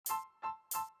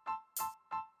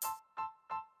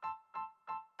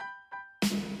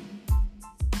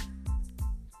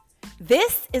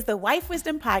This is the Wife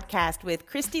Wisdom Podcast with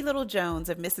Christy Little Jones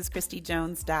of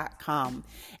MrsChristyJones.com,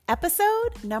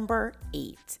 episode number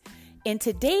 8. In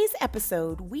today's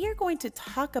episode, we are going to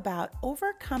talk about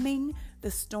overcoming the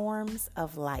storms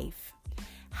of life.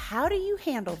 How do you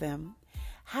handle them?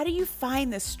 How do you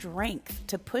find the strength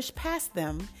to push past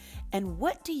them? And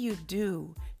what do you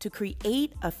do to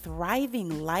create a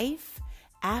thriving life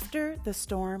after the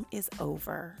storm is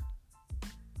over?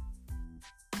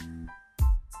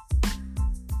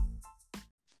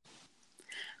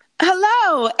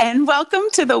 Hello, and welcome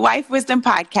to the Wife Wisdom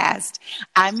Podcast.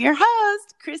 I'm your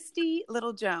host, Christy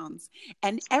Little Jones,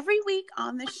 and every week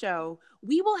on the show,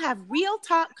 we will have real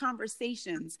talk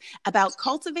conversations about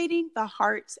cultivating the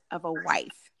heart of a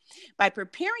wife. By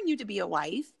preparing you to be a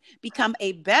wife, become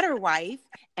a better wife,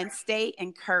 and stay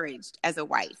encouraged as a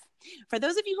wife. For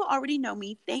those of you who already know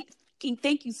me, thank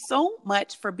you so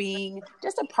much for being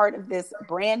just a part of this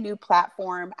brand new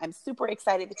platform. I'm super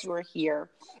excited that you are here.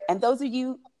 And those of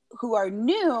you who are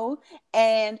new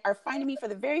and are finding me for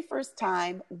the very first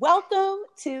time, welcome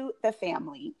to the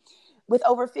family. With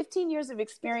over 15 years of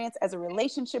experience as a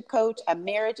relationship coach, a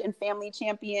marriage and family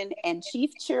champion, and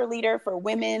chief cheerleader for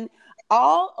women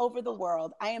all over the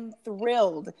world, I am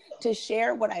thrilled to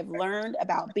share what I've learned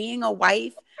about being a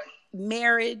wife,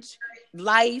 marriage,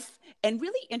 life, and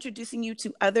really introducing you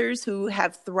to others who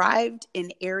have thrived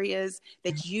in areas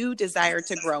that you desire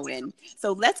to grow in.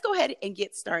 So let's go ahead and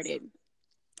get started.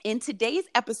 In today's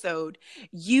episode,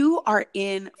 you are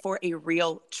in for a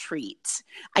real treat.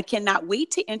 I cannot wait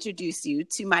to introduce you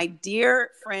to my dear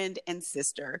friend and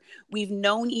sister. We've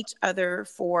known each other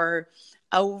for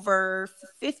over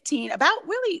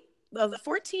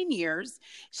 14 years.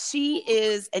 She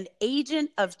is an agent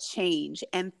of change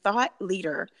and thought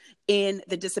leader in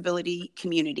the disability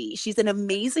community. She's an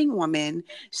amazing woman.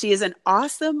 She is an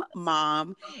awesome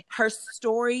mom. Her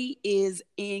story is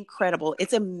incredible.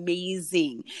 It's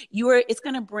amazing. It's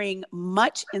going to bring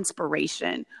much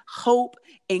inspiration, hope,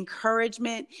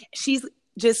 encouragement. She's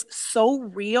just so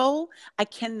real. I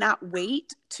cannot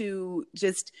wait to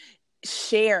just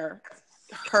share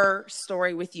her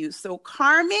story with you. So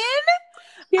Carmen,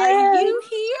 are you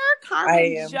here?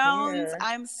 Carmen Jones. Here.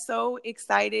 I'm so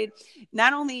excited.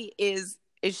 Not only is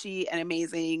she an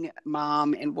amazing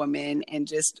mom and woman and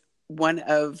just one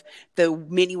of the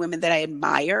many women that I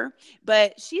admire,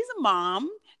 but she's a mom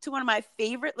to one of my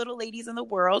favorite little ladies in the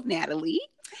world, Natalie.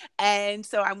 And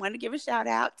so I want to give a shout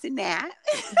out to Nat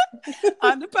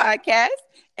on the podcast.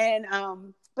 And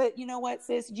but you know what,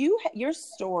 sis, your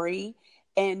story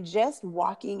and just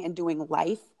walking and doing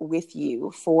life with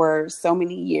you for so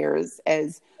many years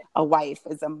as a wife,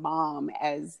 as a mom,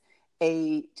 as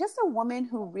just a woman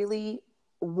who really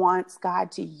wants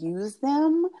God to use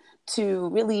them to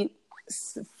really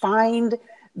find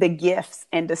the gifts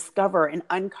and discover and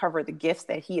uncover the gifts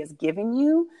that He has given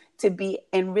you to be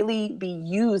and really be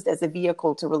used as a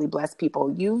vehicle to really bless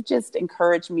people. You've just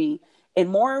encouraged me in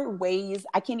more ways.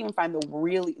 I can't even find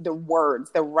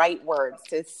the right words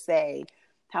to say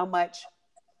how much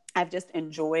I've just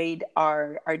enjoyed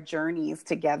our journeys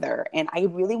together. And I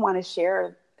really want to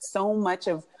share so much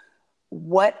of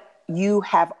what you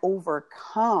have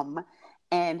overcome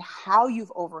and how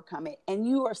you've overcome it. And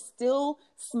you are still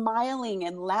smiling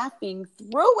and laughing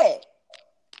through it.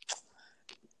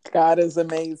 God is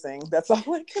amazing. That's all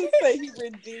I can say. He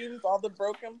redeems all the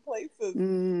broken places.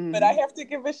 But I have to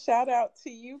give a shout out to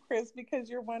you, Chris, because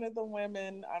you're one of the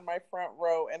women on my front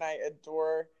row and I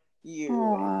adore you.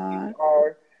 You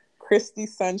are Christy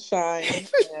Sunshine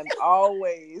and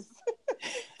always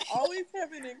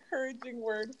have an encouraging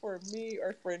word for me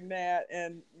or for Nat,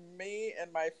 and me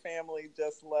and my family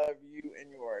just love you and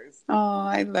yours. Oh,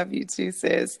 I love you too,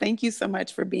 sis. Thank you so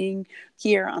much for being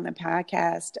here on the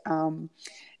podcast.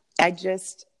 I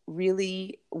just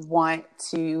really want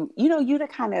to, you to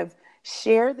kind of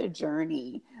share the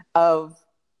journey of,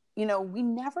 we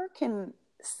never can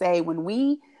say when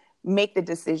we make the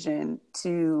decision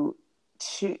to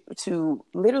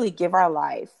literally give our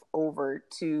life over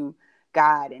to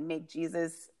God and make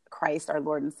Jesus Christ our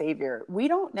Lord and Savior, we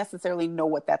don't necessarily know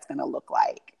what that's going to look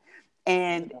like.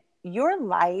 And your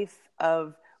life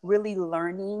of really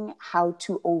learning how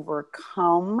to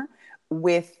overcome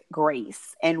with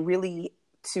grace and really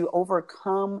to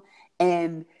overcome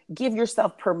and give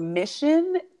yourself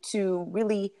permission to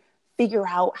really figure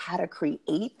out how to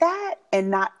create that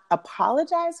and not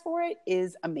apologize for it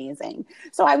is amazing.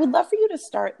 So I would love for you to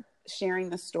start sharing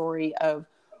the story of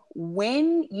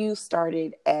when you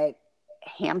started at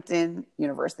Hampton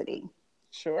University.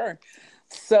 Sure.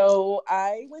 So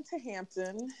I went to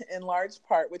Hampton in large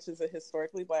part, which is a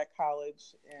historically Black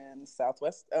college in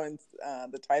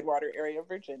the Tidewater area of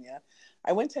Virginia.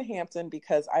 I went to Hampton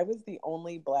because I was the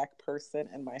only Black person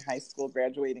in my high school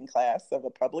graduating class of a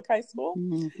public high school.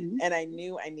 Mm-hmm. And I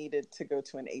knew I needed to go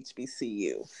to an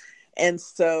HBCU. And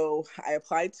so I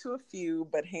applied to a few,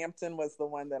 but Hampton was the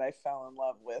one that I fell in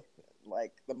love with,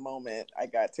 like the moment I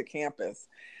got to campus.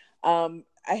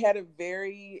 I had a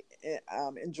very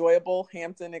enjoyable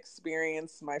Hampton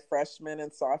experience my freshman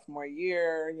and sophomore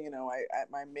year.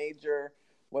 My major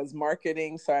was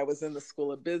marketing, so I was in the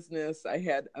School of Business. I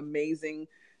had amazing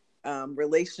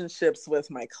relationships with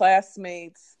my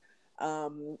classmates.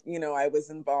 I was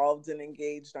involved and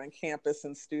engaged on campus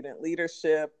in student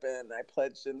leadership, and I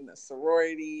pledged in the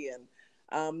sorority,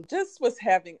 and just was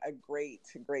having a great,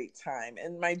 great time.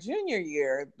 And my junior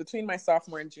year, between my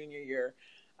sophomore and junior year,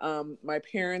 my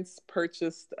parents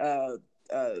purchased an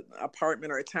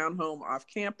apartment or a townhome off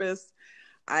campus.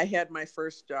 I had my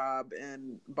first job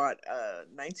and bought a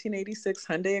 1986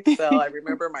 Hyundai Excel. I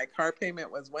remember my car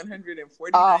payment was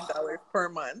 $149 per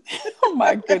month. Oh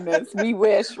my goodness. We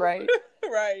wish, right?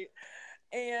 Right.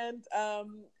 And,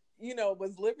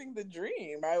 was living the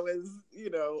dream. I was,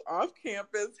 off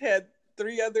campus, had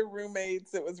 3 other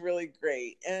roommates. It was really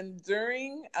great. And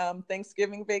during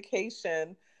Thanksgiving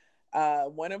vacation,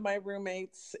 one of my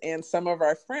roommates and some of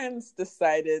our friends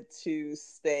decided to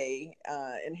stay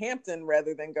in Hampton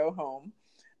rather than go home.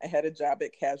 I had a job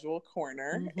at Casual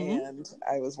Corner, and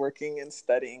I was working and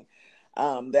studying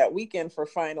that weekend for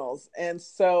finals. And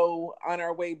so on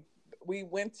our way, we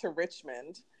went to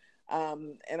Richmond.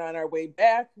 And on our way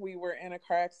back, we were in a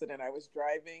car accident. I was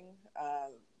driving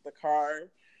the car.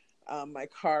 My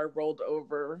car rolled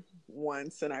over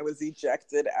once, and I was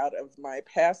ejected out of my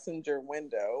passenger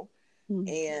window.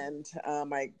 And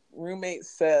my roommate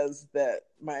says that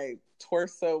my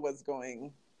torso was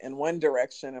going in one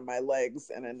direction and my legs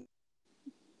and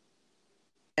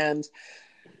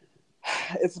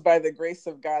it's by the grace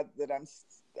of God that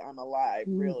I'm alive,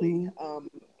 really.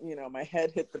 My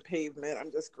head hit the pavement.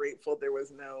 I'm just grateful there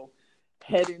was no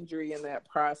head injury in that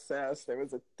process. There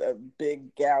was a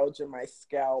big gouge in my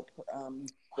scalp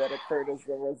that occurred as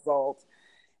a result.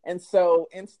 And so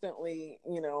instantly,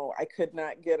 I could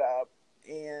not get up.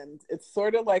 And it's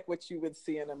sort of like what you would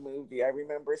see in a movie. I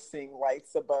remember seeing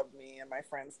lights above me and my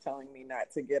friends telling me not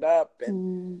to get up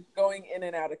and going in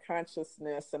and out of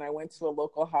consciousness. And I went to a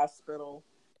local hospital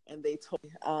and they told me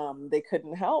they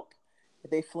couldn't help.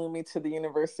 They flew me to the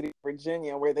University of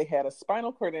Virginia where they had a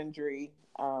spinal cord injury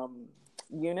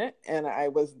unit. And I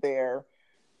was there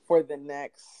for the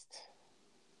next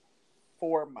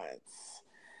 4 months.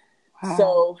 Wow.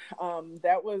 So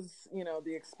that was,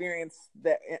 the experience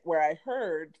where I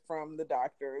heard from the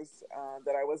doctors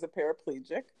that I was a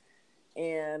paraplegic,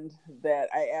 and that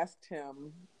I asked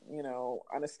him,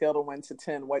 on a scale of 1 to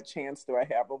 10, what chance do I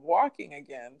have of walking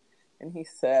again? And he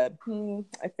said,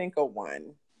 I think a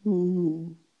 1.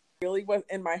 Really was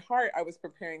in my heart. I was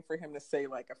preparing for him to say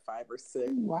like a 5 or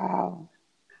 6. Wow.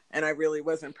 And I really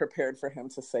wasn't prepared for him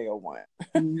to say a 1.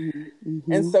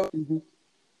 And so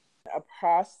a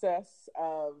process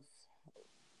of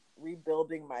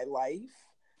rebuilding my life.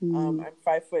 I'm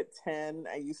 5'10".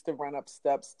 I used to run up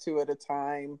steps 2 at a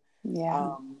time.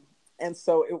 Yeah. And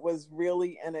so it was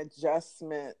really an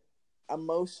adjustment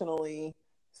emotionally,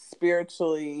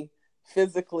 spiritually,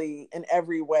 physically, in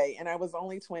every way. And I was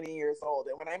only 20 years old.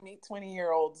 And when I meet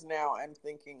 20-year-olds now, I'm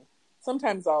thinking,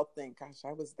 sometimes I'll think, gosh,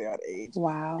 I was that age.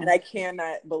 Wow. And I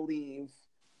cannot believe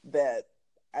that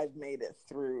I've made it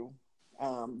through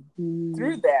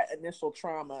that initial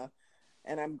trauma.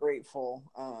 And I'm grateful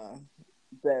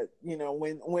that,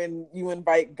 when you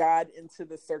invite God into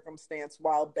the circumstance,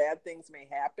 while bad things may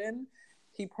happen,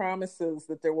 he promises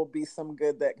that there will be some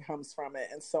good that comes from it.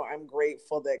 And so I'm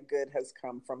grateful that good has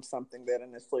come from something that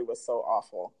initially was so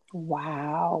awful.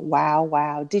 Wow. Wow.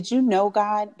 Wow. Did you know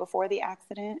God before the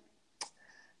accident?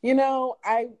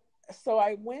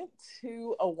 I went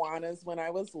to Awanas when I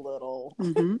was little,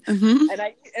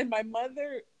 and my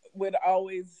mother would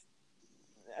always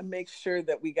make sure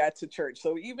that we got to church.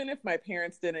 So even if my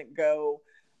parents didn't go,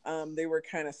 they were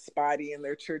kind of spotty in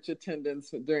their church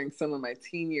attendance during some of my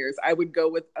teen years. I would go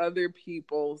with other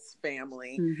people's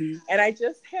family, and I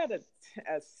just had a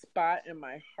spot in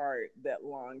my heart that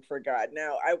longed for God.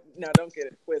 Now don't get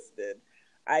it twisted.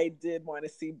 I did want to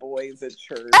see boys at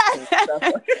church and stuff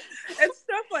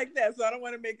like that. So I don't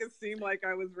want to make it seem like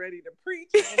I was ready to preach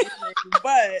or anything,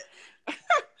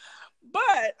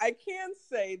 but I can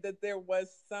say that there was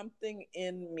something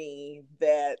in me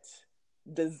that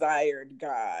desired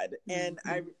God. And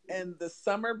the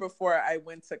summer before I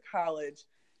went to college,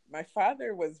 my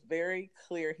father was very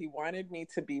clear. He wanted me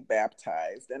to be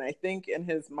baptized. And I think in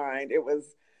his mind, it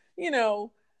was, you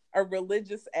know, a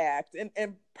religious act,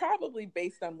 and probably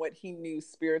based on what he knew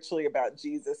spiritually about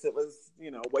Jesus. It was,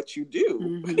 you know, what you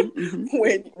do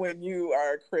when you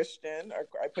are a Christian, or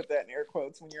I put that in air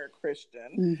quotes, when you're a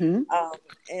Christian.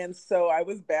 And so I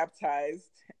was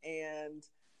baptized, and,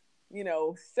 you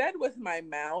know, said with my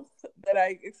mouth that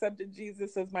I accepted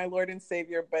Jesus as my Lord and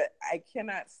Savior, but I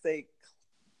cannot say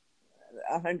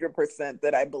 100%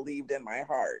 that I believed in my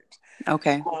heart.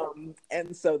 Okay.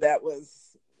 And so that was,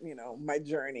 you know, my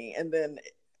journey. And then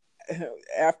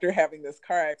after having this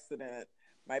car accident,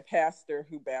 my pastor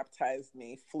who baptized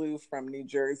me flew from New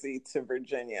Jersey to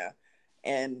Virginia.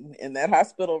 And in that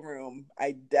hospital room,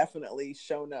 I definitely,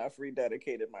 sure enough,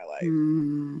 rededicated my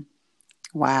life.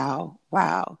 Wow.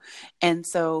 Wow. And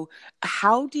so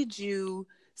how did you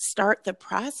start the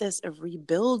process of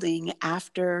rebuilding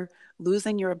after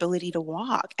losing your ability to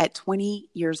walk at 20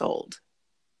 years old?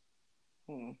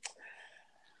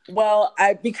 Well,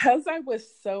 because I was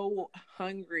so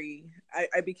hungry,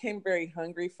 I became very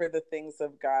hungry for the things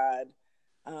of God,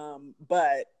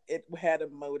 but it had a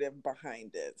motive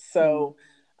behind it. So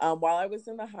while I was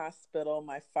in the hospital,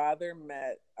 my father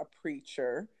met a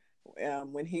preacher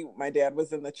when my dad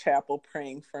was in the chapel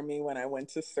praying for me when I went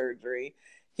to surgery.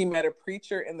 He met a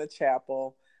preacher in the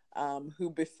chapel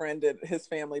his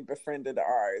family befriended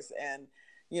ours. And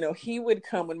you know, he would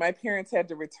come when my parents had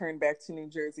to return back to New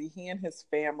Jersey. He and his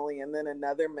family, and then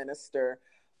another minister,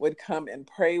 would come and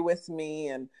pray with me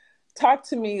and talk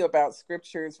to me about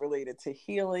scriptures related to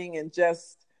healing and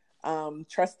just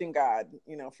trusting God,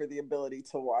 you know, for the ability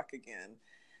to walk again.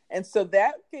 And so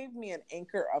that gave me an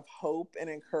anchor of hope and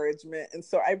encouragement. And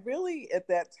so I really, at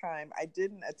that time, I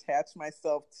didn't attach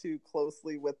myself too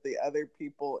closely with the other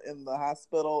people in the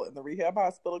hospital, in the rehab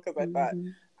hospital, because I thought,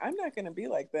 I'm not going to be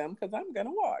like them because I'm going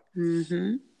to walk.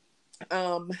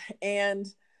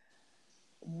 And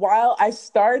while I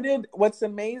started, what's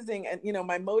amazing, and you know,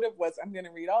 my motive was I'm going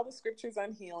to read all the scriptures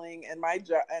on healing, and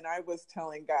and I was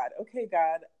telling God, okay,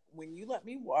 God, when you let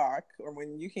me walk, or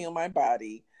when you heal my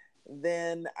body,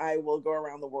 then I will go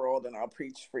around the world and I'll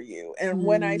preach for you. And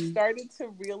when I started to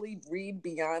really read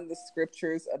beyond the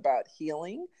scriptures about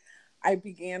healing, I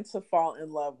began to fall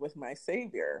in love with my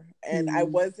Savior. And I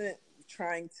wasn't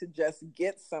trying to just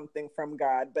get something from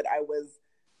God, but I was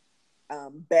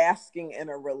basking in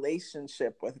a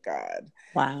relationship with God.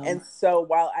 Wow. And so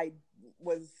while I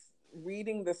was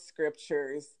reading the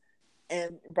scriptures,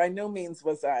 and by no means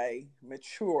was I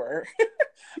mature,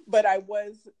 but I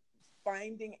was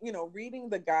finding, you know, reading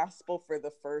the gospel for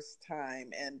the first time.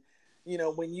 And, you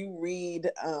know, when you read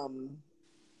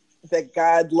that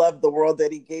God loved the world,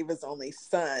 that he gave his only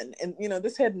son, and, you know,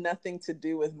 this had nothing to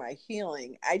do with my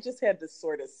healing. I just had to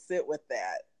sort of sit with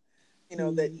that, you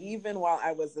know, that even while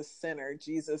I was a sinner,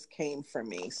 Jesus came for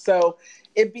me. So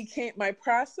it became, my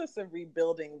process of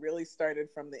rebuilding really started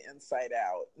from the inside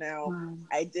out. Now,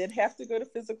 I did have to go to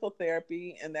physical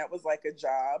therapy, and that was like a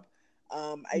job.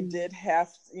 I did have,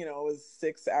 you know, it was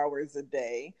 6 hours a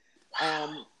day.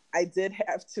 I did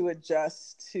have to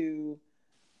adjust to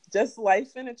just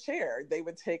life in a chair. They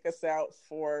would take us out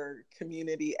for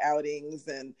community outings,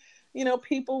 and, you know,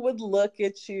 people would look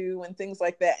at you and things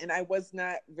like that. And I was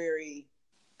not very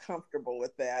comfortable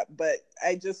with that, but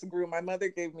I just grew. My mother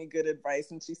gave me good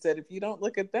advice, and she said, if you don't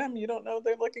look at them, you don't know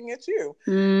they're looking at you.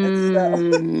 And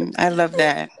so I love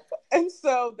that. And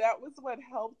so that was what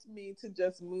helped me to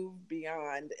just move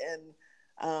beyond and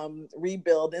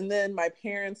rebuild. And then my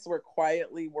parents were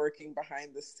quietly working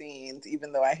behind the scenes,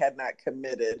 even though I had not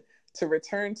committed to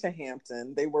return to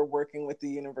Hampton. They were working with the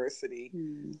university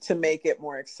to make it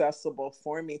more accessible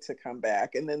for me to come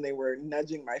back. And then they were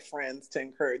nudging my friends to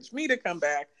encourage me to come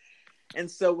back. And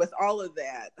so with all of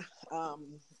that,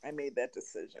 I made that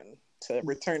decision to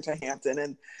return to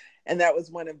Hampton. And that was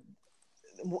one of,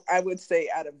 I would say,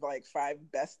 out of like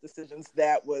 5 best decisions,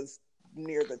 that was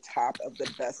near the top of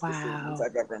the best decisions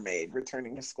I've ever made,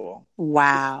 returning to school.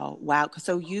 Wow.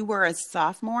 So you were a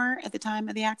sophomore at the time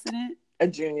of the accident? A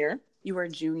junior. You were a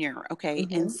junior. Okay.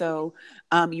 And so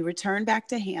you returned back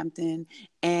to Hampton,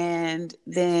 and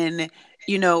then,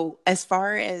 you know, as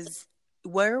far as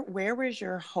where was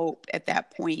your hope at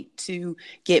that point to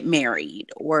get married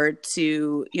or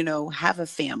to, you know, have a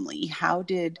family? How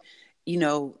did, you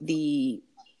know, the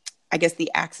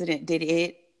accident, did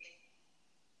it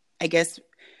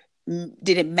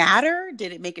matter?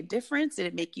 Did it make a difference? Did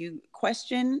it make you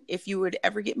question if you would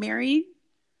ever get married?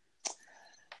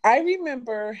 I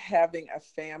remember having a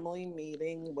family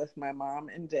meeting with my mom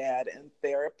and dad and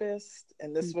therapist,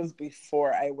 and this was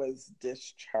before I was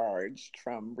discharged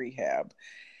from rehab.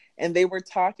 And they were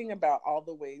talking about all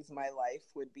the ways my life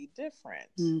would be different.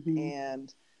 Mm-hmm.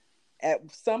 And at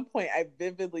some point, I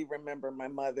vividly remember my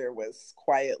mother was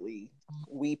quietly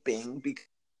weeping because,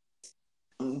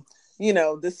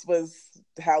 this was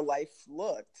how life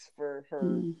looked for her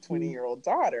 20-year-old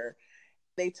daughter.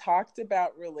 They talked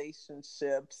about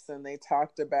relationships and they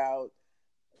talked about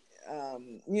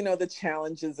the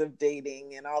challenges of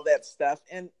dating and all that stuff,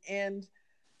 and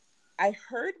I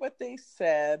heard what they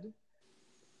said,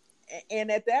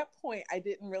 and at that point I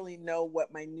didn't really know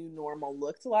what my new normal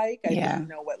looked like. I didn't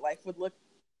know what life would look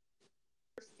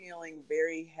like. Feeling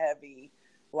very heavy,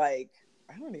 like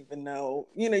I don't even know,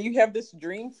 you have this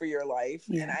dream for your life,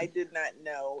 and I did not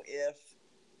know if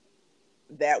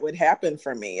that would happen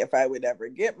for me, if I would ever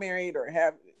get married or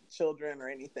have children or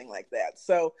anything like that.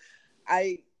 So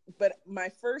but my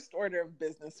first order of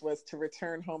business was to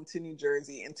return home to New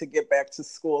Jersey and to get back to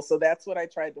school. So that's what I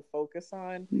tried to focus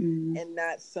on, and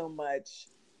not so much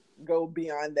go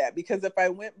beyond that. Because if I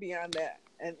went beyond that,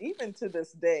 and even to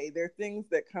this day, there are things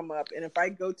that come up, and if I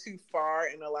go too far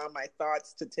and allow my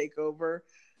thoughts to take over,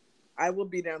 I will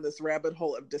be down this rabbit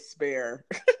hole of despair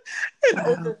and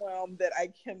overwhelm that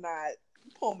I cannot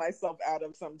pull myself out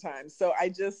of sometimes. So I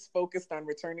just focused on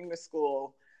returning to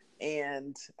school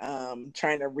and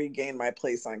trying to regain my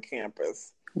place on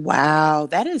campus. Wow,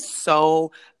 that is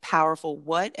so powerful.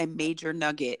 What a major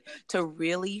nugget to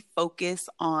really focus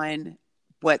on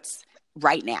what's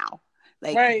right now.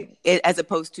 Like, right. as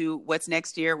opposed to what's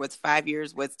next year, what's 5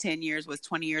 years, what's 10 years, what's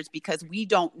 20 years, because we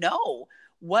don't know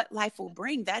what life will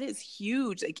bring. That is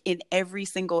huge, like in every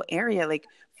single area, like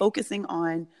focusing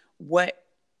on what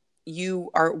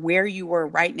you are, where you were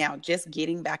right now, just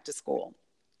getting back to school.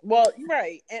 Well,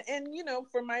 right. And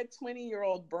for my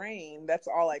 20-year-old brain, that's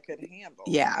all I could handle,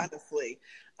 honestly.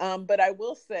 But I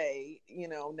will say,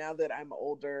 now that I'm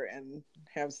older and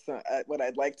have some, what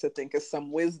I'd like to think is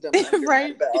some wisdom under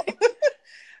my belt,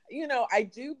 I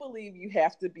do believe you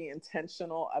have to be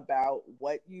intentional about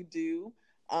what you do,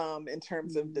 in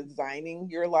terms of designing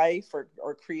your life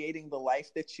or creating the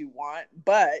life that you want.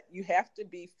 But you have to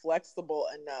be flexible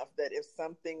enough that if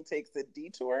something takes a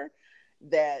detour,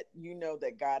 that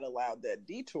that God allowed that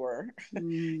detour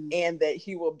and that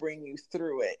he will bring you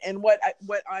through it. And what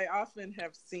I often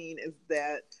have seen is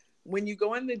that when you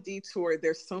go on the detour,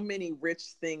 there's so many rich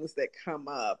things that come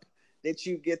up that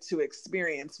you get to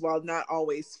experience. While not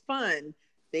always fun,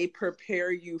 they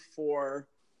prepare you for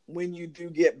when you do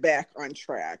get back on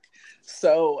track.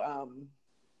 So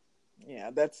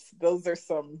those are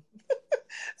some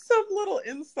some little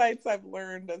insights I've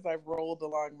learned as I've rolled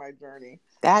along my journey.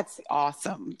 That's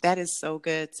awesome. That is so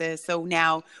good, sis. So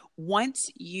now,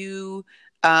 once you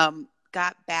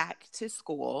got back to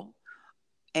school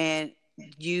and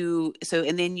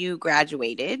then you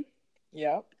graduated.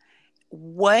 Yep.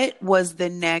 What was the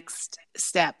next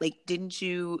step? Like, didn't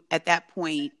you at that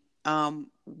point,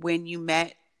 when you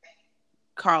met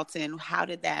Carlton, how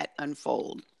did that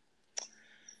unfold?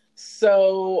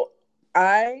 So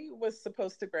I was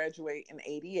supposed to graduate in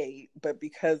 88, but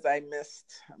because I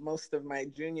missed most of my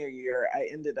junior year, I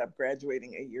ended up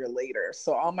graduating a year later.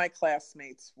 So all my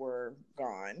classmates were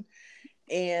gone.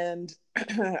 And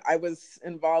I was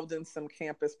involved in some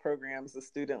campus programs, the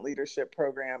student leadership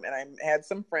program, and I had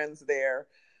some friends there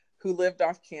who lived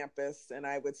off campus, and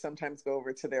I would sometimes go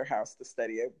over to their house to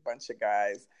study, a bunch of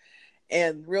guys.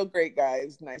 And real great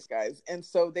guys, nice guys. And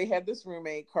so they had this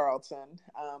roommate, Carlton,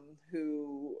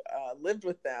 who lived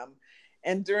with them.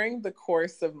 And during the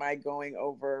course of my going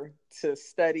over to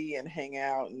study and hang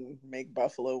out and make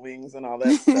buffalo wings and all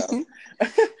that stuff,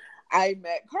 I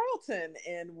met Carlton,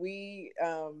 and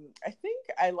I think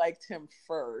I liked him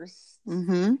first,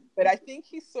 but I think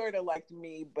he sort of liked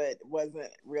me, but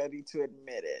wasn't ready to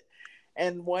admit it.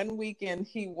 And one weekend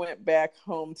he went back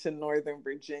home to Northern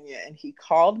Virginia, and he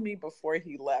called me before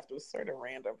he left. It was sort of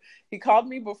random. He called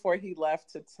me before he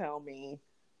left to tell me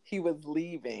he was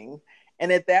leaving.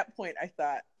 And at that point I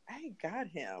thought, I got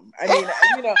him. I mean,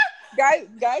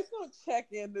 guys don't check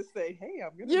in to say, hey,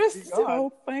 I'm going to be gone. You're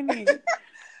so funny.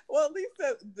 Well, at least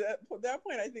at that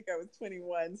point, I think I was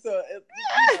 21. So,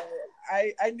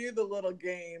 I knew the little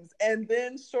games. And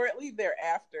then shortly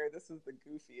thereafter, this is the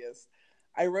goofiest,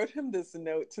 I wrote him this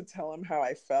note to tell him how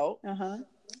I felt.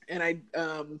 And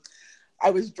I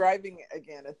was driving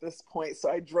again at this point. So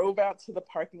I drove out to the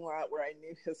parking lot where I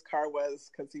knew his car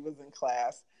was because he was in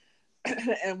class.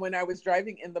 And when I was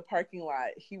driving in the parking lot,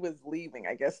 he was leaving.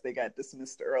 I guess they got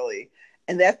dismissed early.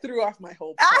 And that threw off my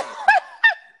whole plan.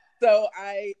 So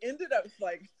I ended up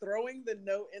like throwing the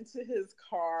note into his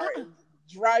car and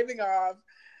driving off.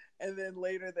 And then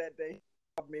later that day, he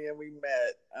called me and we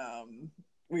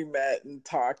met and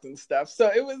talked and stuff.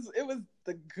 So it was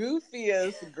the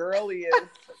goofiest, girliest,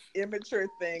 immature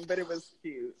thing, but it was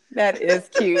cute. That is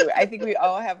cute. I think we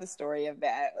all have a story of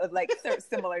that, like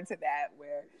similar to that.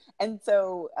 And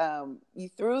so you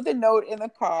threw the note in the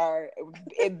car,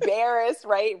 embarrassed,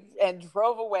 right, and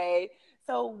drove away.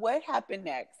 So what happened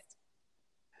next?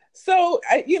 So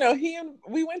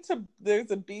we went to,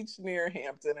 there's a beach near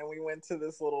Hampton, and we went to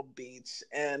this little beach,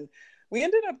 and we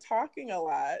ended up talking a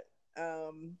lot.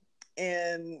 And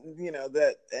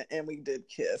and we did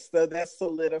kiss. So that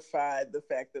solidified the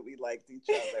fact that we liked each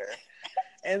other.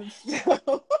 And so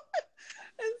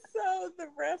the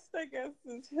rest, I guess,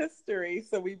 is history.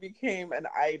 So we became an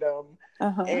item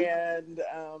and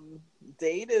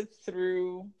dated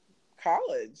through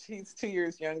college. He's 2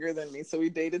 years younger than me, so we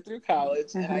dated through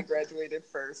college, and I graduated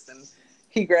first, and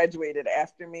he graduated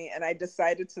after me. And I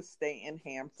decided to stay in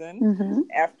Hampton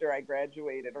after I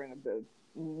graduated, or in the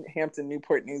Hampton,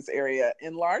 Newport News area,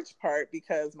 in large part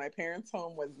because my parents'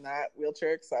 home was not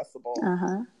wheelchair accessible.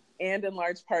 And in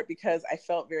large part because I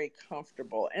felt very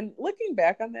comfortable. And looking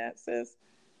back on that, sis,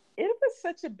 it was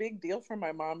such a big deal for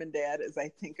my mom and dad, as I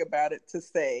think about it, to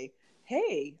say,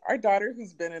 hey, our daughter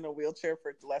who's been in a wheelchair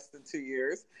for less than 2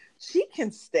 years, she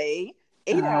can stay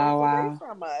 8 hours away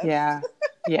from us.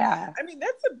 Yeah. I mean,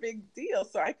 that's a big deal.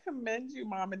 So I commend you,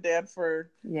 mom and dad, for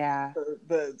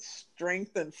the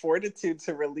strength and fortitude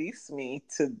to release me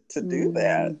to do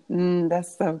that.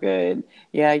 That's so good.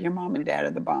 Yeah, your mom and dad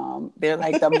are the bomb. They're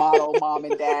like the model mom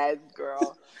and dad,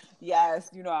 girl.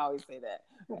 Yes, I always say that.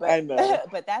 But, I know.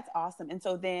 But that's awesome. And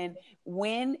so then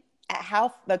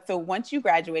so once you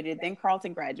graduated, then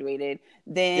Carlton graduated,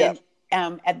 then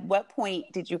at what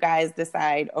point did you guys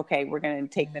decide, okay, we're going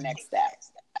to take the next step?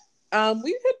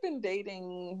 We had been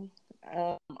dating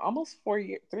almost 3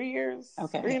 years,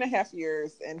 3.5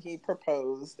 years, and he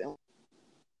proposed. And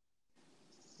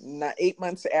 8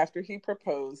 months after he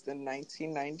proposed in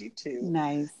 1992,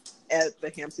 nice, at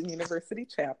the Hampton University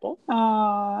Chapel.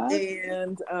 Aww.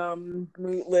 And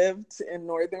we lived in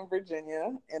Northern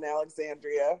Virginia, in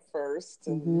Alexandria first,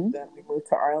 and then we moved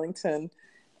to Arlington,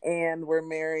 and we're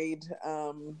married.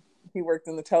 He worked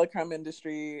in the telecom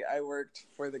industry. I worked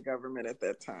for the government at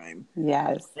that time.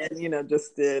 Yes. And,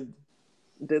 just did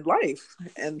life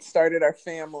and started our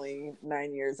family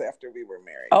 9 years after we were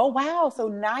married. Oh, wow. So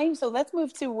let's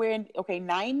move to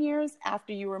 9 years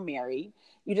after you were married,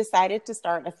 you decided to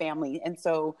start a family. And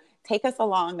so take us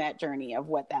along that journey of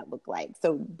what that looked like.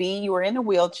 So you were in a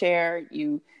wheelchair,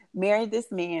 you married this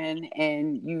man,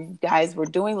 and you guys were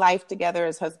doing life together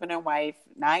as husband and wife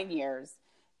 9 years,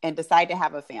 and decide to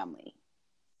have a family.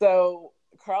 So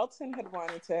Carlton had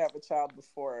wanted to have a child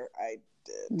before I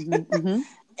did.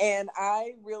 And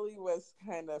I really was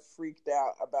kind of freaked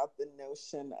out about the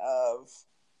notion of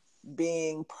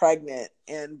being pregnant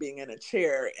and being in a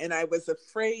chair. And I was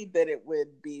afraid that it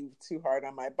would be too hard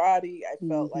on my body. I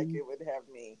felt like it would have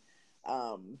me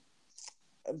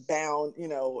bound,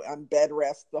 on bed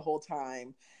rest the whole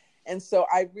time. And so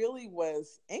I really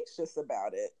was anxious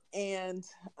about it. And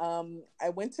I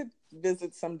went to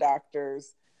visit some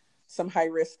doctors, some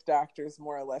high-risk doctors,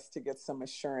 more or less, to get some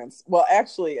assurance. Well,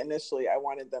 actually, initially, I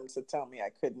wanted them to tell me I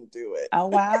couldn't do it. Oh,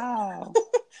 wow.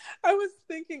 I was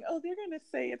thinking, they're going to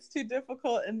say it's too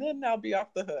difficult, and then I'll be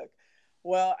off the hook.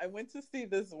 Well, I went to see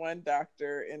this one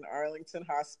doctor in Arlington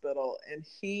Hospital, and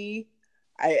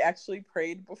I actually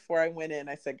prayed before I went in.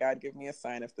 I said, God, give me a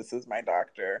sign if this is my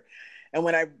doctor. And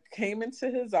when I came into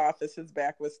his office, his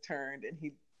back was turned, and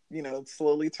he,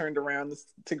 slowly turned around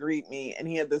to greet me, and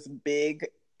he had this big,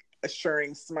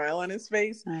 assuring smile on his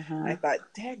face. I thought,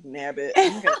 dag nabbit,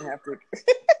 I'm going to have to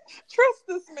trust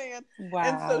this man. Wow.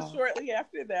 And so shortly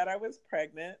after that, I was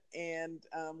pregnant and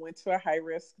went to a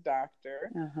high-risk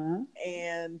doctor.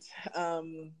 And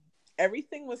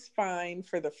everything was fine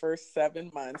for the first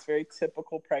 7 months, very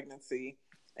typical pregnancy.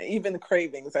 Even the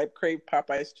cravings, I craved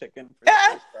Popeye's chicken for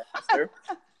the first trimester.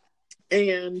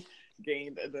 And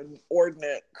gained an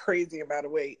inordinate, crazy amount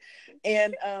of weight.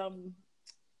 And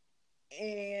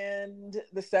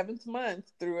the 7th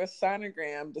month, through a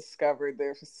sonogram, discovered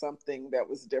there was something that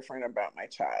was different about my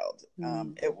child.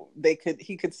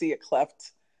 He could see a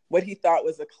cleft, what he thought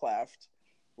was a cleft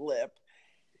lip.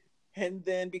 And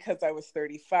then because I was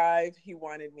 35, he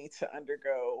wanted me to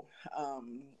undergo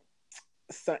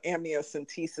some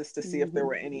amniocentesis to see if there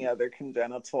were any other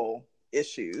congenital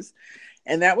issues.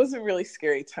 And that was a really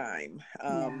scary time.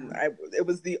 It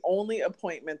was the only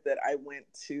appointment that I went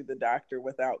to the doctor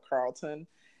without Carlton.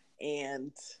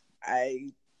 And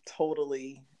I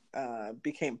totally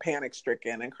became panic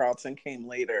stricken, and Carlton came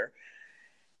later.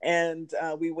 And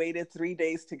we waited 3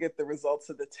 days to get the results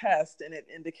of the test, and it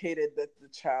indicated that the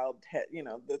child had,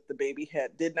 that the baby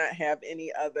did not have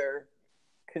any other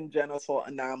congenital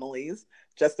anomalies,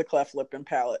 just a cleft lip and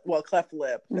palate. Well, cleft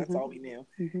lip, that's all we knew.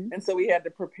 And so we had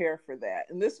to prepare for that.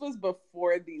 And this was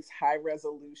before these high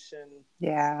resolution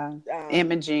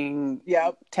imaging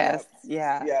tests.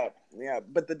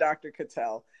 But the doctor could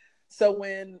tell. So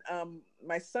when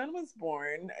my son was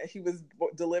born, he was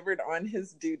delivered on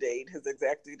his due date, his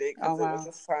exact due date, because it was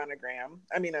a sonogram.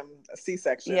 I mean, a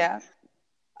C-section.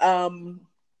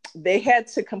 They had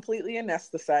to completely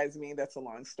anesthetize me. That's a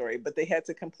long story, but they had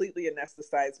to completely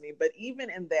anesthetize me. But even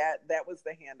in that was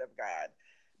the hand of God,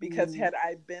 because had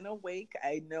I been awake,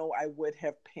 I know I would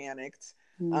have panicked.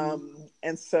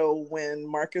 And so when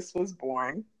Marcus was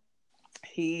born,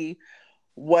 he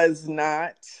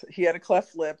had a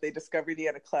cleft lip. They discovered he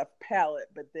had a cleft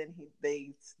palate, but then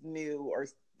they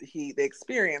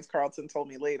experienced, Carlton told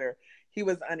me later, he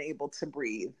was unable to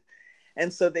breathe.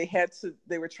 And so they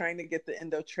were trying to get the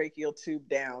endotracheal tube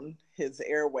down his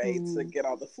airway to get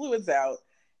all the fluids out,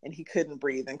 and he couldn't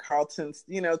breathe. And Carlton's,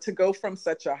 to go from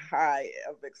such a high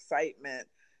of excitement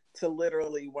to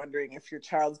literally wondering if your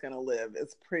child's going to live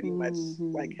is pretty much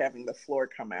like having the floor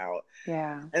come out.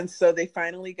 Yeah. And so they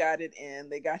finally got it in.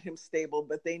 They got him stable,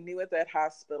 but they knew at that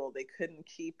hospital they couldn't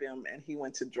keep him, and he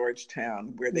went to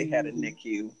Georgetown, where they had a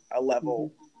NICU, a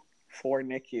level 4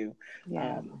 NICU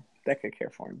that could care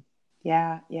for him.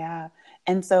 Yeah.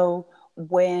 And so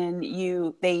when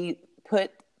they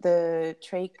put the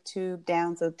trach tube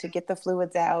down, so to get the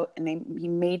fluids out, and he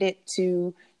made it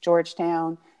to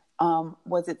Georgetown,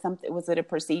 was it a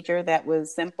procedure that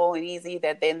was simple and easy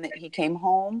that then he came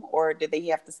home, or did he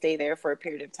have to stay there for a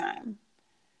period of time?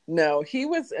 No, he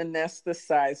was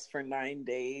anesthetized for 9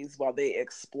 days while they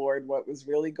explored what was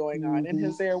really going on in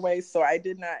his airway. So I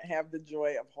did not have the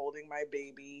joy of holding my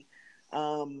baby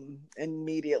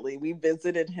immediately. We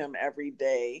visited him every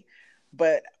day,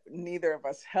 but neither of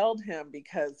us held him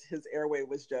because his airway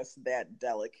was just that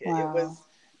delicate.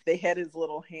 They had his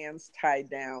little hands tied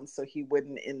down so he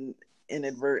wouldn't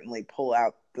inadvertently pull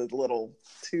out the little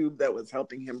tube that was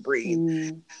helping him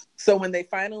breathe. So when they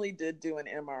finally did do an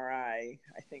MRI,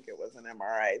 I think it was an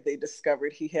MRI, they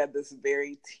discovered he had this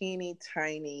very teeny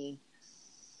tiny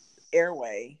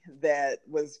airway that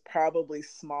was probably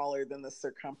smaller than the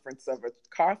circumference of a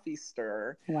coffee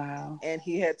stirrer. Wow. And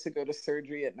he had to go to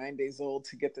surgery at 9 days old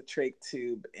to get the trach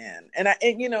tube in. And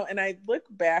I look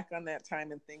back on that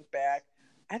time and think back,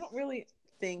 I don't really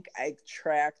think I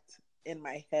tracked in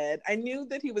my head. I knew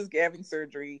that he was having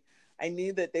surgery. I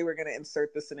knew that they were going to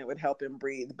insert this and it would help him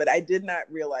breathe, but I did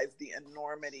not realize the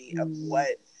enormity of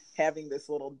what having this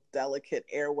little delicate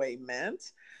airway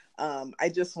meant. I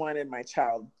just wanted my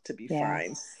child to be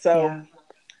fine. So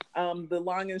the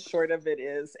long and short of it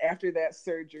is, after that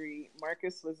surgery,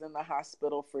 Marcus was in the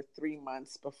hospital for 3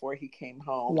 months before he came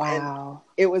home. Wow. And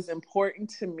it was important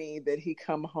to me that he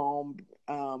come home,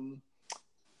 and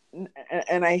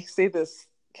I say this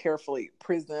carefully,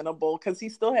 presentable, because he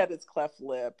still had his cleft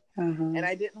lip. And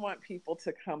I didn't want people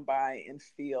to come by and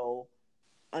feel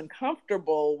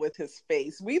uncomfortable with his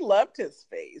face. We loved his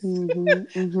face.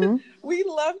 We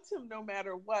loved him no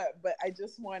matter what, but I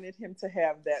just wanted him to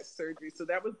have that surgery. So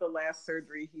that was the last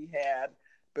surgery he had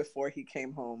before he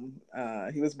came home.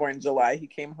 He was born in July. He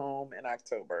came home in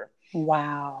October.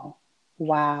 Wow.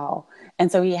 And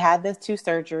so he had those 2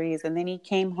 surgeries, and then he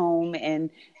came home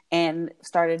and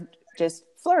started just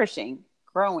flourishing,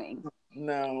 growing.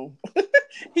 No,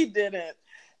 he didn't.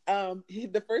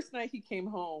 The first night he came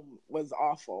home was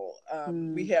awful.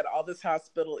 We had all this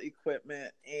hospital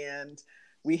equipment, and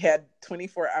we had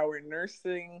 24-hour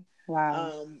nursing.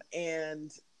 Wow.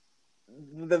 And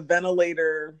the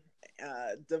ventilator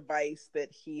device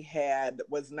that he had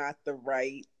was not the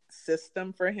right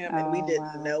system for him, and we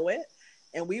didn't know it.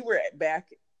 And we were back.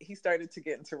 He started to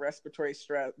get into respiratory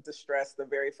distress the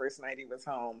very first night he was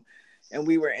home. And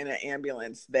we were in an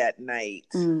ambulance that night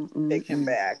to take him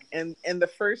back. And in the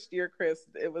first year, Chris,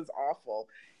 it was awful.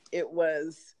 It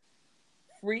was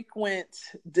frequent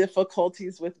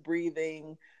difficulties with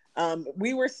breathing.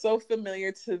 We were so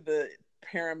familiar to the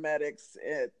paramedics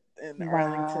in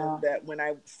Arlington that when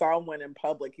I saw one in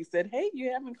public, he said, "Hey,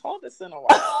 you haven't called us in a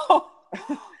while."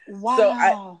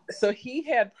 Wow. So he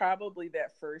had probably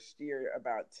that first year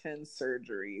about 10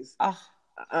 surgeries.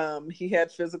 He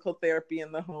had physical therapy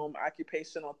in the home,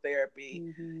 occupational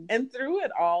therapy, and through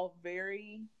it all,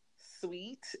 very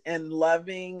sweet and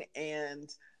loving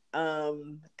and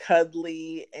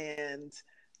cuddly and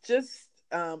just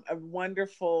a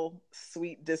wonderful,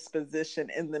 sweet disposition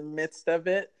in the midst of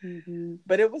it. Mm-hmm.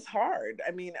 But it was hard.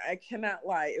 I mean, I cannot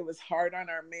lie. It was hard on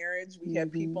our marriage. We had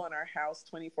Mm-hmm. people in our house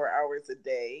 24 hours a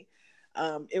day.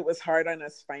 It was hard on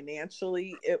us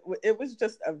financially. It was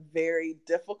just a very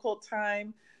difficult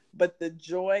time. But the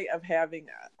joy of having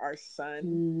our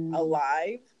son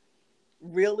alive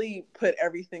really put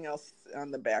everything else on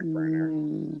the back burner.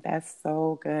 That's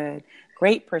so good.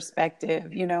 Great perspective.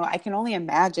 I can only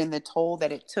imagine the toll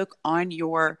that it took on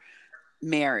your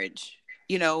marriage.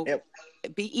 You know, It,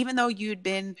 even though you'd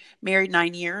been married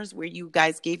 9 years, where you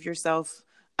guys gave yourself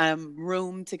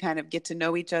room to kind of get to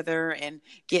know each other and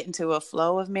get into a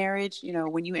flow of marriage.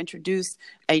 When you introduce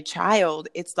a child,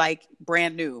 it's like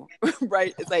brand new,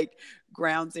 right? It's like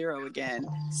ground zero again,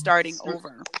 starting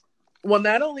over. well,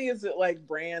 not only is it like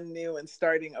brand new and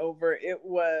starting over, it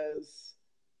was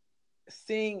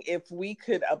seeing if we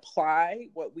could apply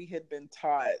what we had been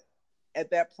taught at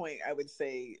that point, I would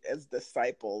say as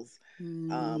disciples,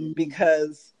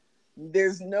 because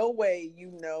there's no way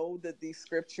that these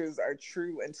scriptures are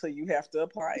true until you have to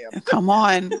apply them. Come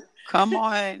on.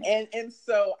 And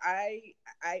so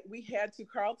we had to.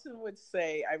 Carlton would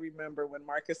say, I remember when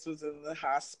Marcus was in the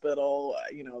hospital,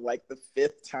 like the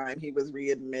 5th time he was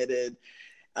readmitted.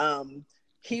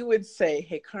 He would say,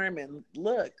 "Hey, Carmen,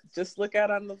 just look out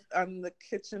on the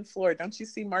kitchen floor. Don't you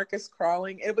see Marcus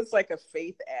crawling?" It was like a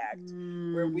faith act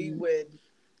where we would,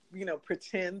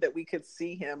 pretend that we could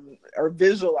see him, or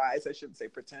visualize, I shouldn't say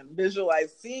pretend,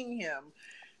 visualize seeing him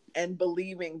and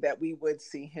believing that we would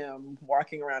see him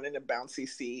walking around in a bouncy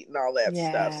seat and all that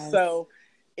stuff. So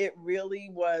it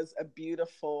really was a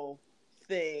beautiful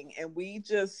thing. And we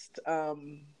just,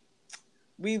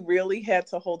 we really had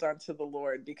to hold on to the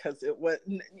Lord, because it was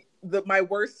my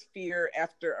worst fear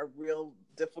after a real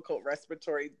difficult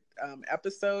respiratory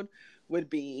episode would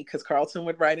be, because Carlton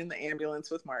would ride in the ambulance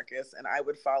with Marcus and I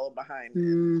would follow behind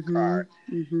in the car.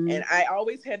 And I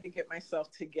always had to get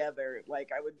myself together.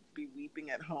 Like, I would be weeping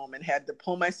at home and had to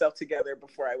pull myself together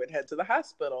before I would head to the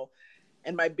hospital.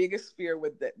 And my biggest fear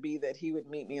would be that he would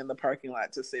meet me in the parking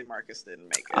lot to say Marcus didn't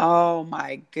make it. Oh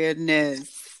my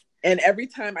goodness. And every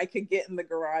time I could get in the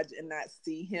garage and not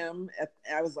see him,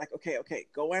 I was like, okay,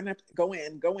 go in.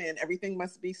 Everything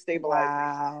must be stabilizing.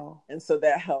 Wow. And so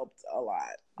that helped a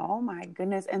lot. Oh my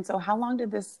goodness. And so how long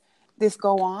did this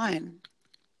go on?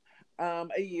 A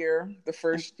year, the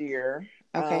first year.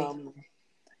 Okay.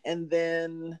 And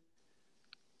then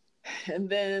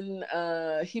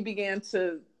he began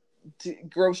to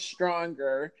grow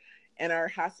stronger, and our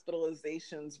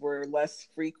hospitalizations were less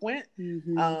frequent.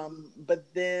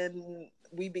 But then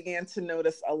we began to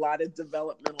notice a lot of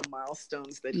developmental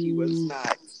milestones that he was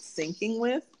not syncing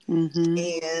with.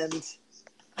 And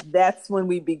that's when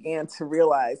we began to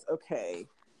realize, okay,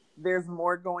 there's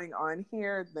more going on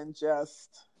here than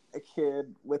just a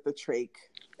kid with a trach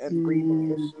and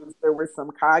breathing issues. There were some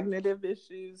cognitive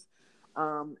issues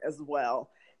as well.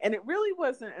 And it really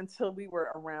wasn't until we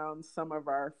were around some of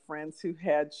our friends who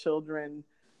had children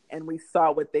and we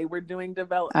saw what they were doing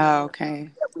developmentally,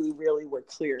 that we really were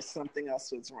clear something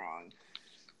else was wrong.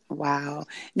 Wow.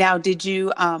 Now, did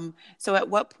you, so at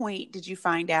what point did you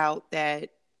find out that,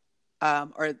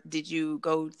 or did you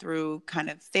go through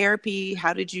kind of therapy?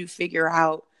 How did you figure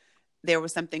out there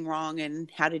was something wrong,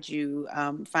 and how did you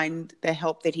find the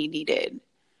help that he needed?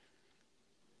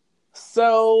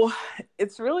 So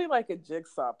it's really like a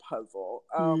jigsaw puzzle.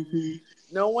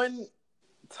 No one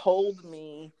told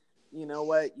me, you know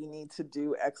what, you need to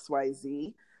do X, Y,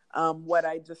 Z. What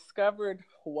I discovered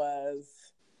was,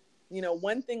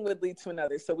 one thing would lead to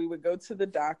another. So we would go to the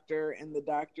doctor and the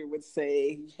doctor would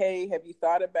say, hey, have you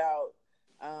thought about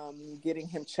getting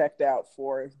him checked out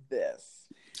for this?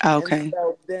 Okay. And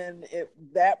so then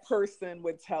that person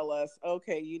would tell us,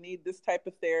 okay, you need this type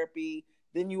of therapy.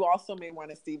 Then you also may want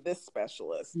to see this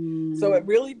specialist. So it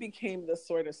really became this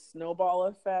sort of snowball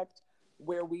effect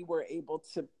where we were able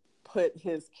to put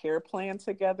his care plan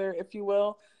together, if you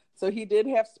will. So he did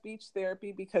have speech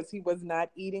therapy because he was not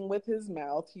eating with his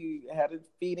mouth. He had a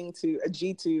feeding to a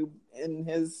G tube in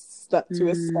his to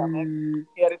his stomach.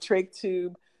 He had a trach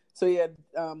tube. So he had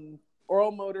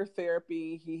oral motor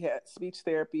therapy. He had speech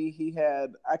therapy. He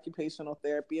had occupational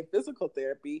therapy and physical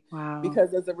therapy. Wow.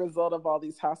 Because as a result of all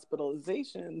these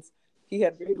hospitalizations, he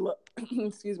had very low,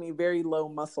 very low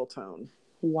muscle tone.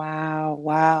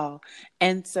 Wow.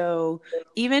 And so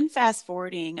even fast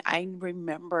forwarding, I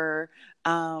remember,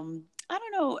 I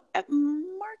don't know,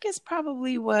 Marcus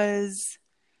probably was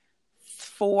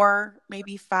 4,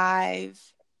 maybe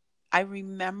 5. I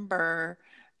remember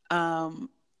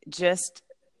just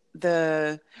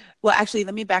well, actually,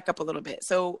 let me back up a little bit.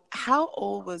 So how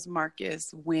old was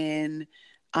Marcus when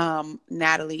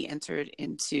Natalie entered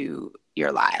into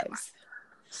your lives?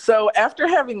 So after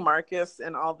having Marcus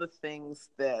and all the things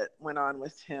that went on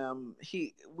with him,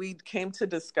 we came to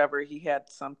discover he had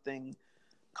something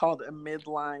called a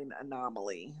midline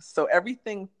anomaly. So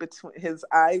everything between his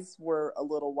eyes were a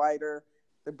little wider,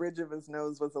 the bridge of his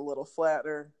nose was a little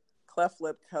flatter, cleft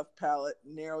lip, cleft palate,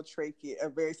 narrow trachea, a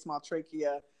very small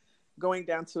trachea, going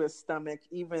down to his stomach,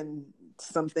 even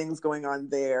some things going on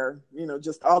there,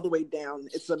 just all the way down.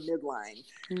 It's a midline.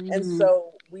 And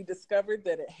so we discovered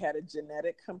that it had a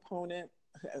genetic component.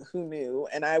 Who knew?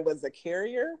 And I was a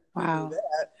carrier. Who knew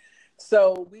that?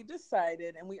 So we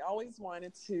decided, and we always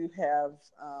wanted to have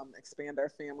expand our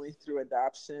family through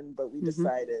adoption, but we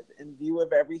decided, in view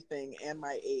of everything and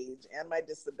my age and my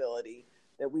disability,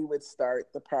 that we would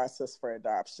start the process for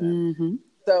adoption.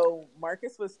 So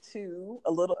Marcus was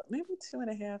maybe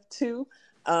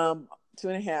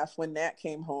 2.5 when Nat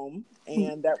came home.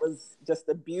 And that was just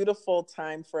a beautiful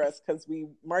time for us because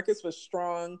Marcus was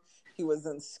strong. He was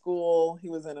in school. He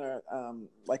was in a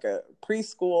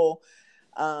preschool.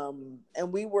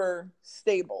 And we were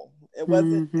stable. It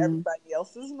wasn't everybody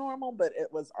else's normal, but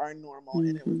it was our normal.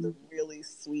 And it was a really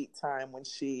sweet time when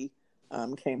she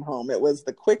came home. It was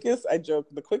the quickest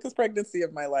pregnancy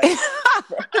of my life.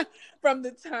 From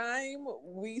the time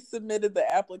we submitted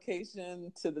the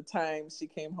application to the time she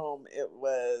came home, it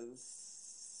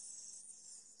was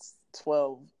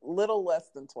little less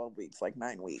than 12 weeks, like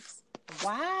 9 weeks.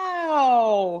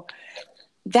 Wow.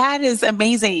 That is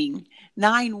amazing.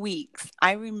 9 weeks.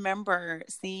 I remember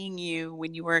seeing you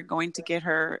when you were going to get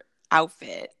her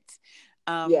outfit.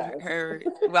 Her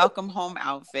welcome home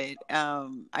outfit.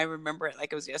 I remember it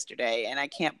like it was yesterday, and I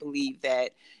can't believe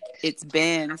that it's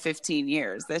been 15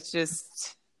 years. That's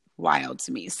just wild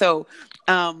to me. So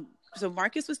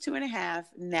Marcus was 2.5.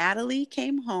 Natalie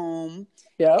came home,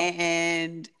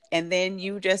 and then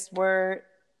you just were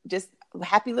just a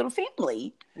happy little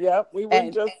family. Yeah, we were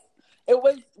it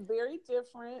was very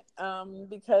different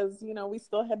because, we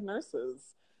still had nurses.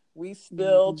 We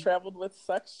still traveled with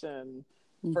suction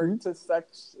to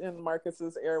suction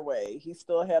Marcus's airway. He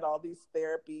still had all these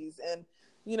therapies. And,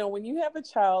 when you have a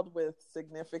child with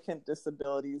significant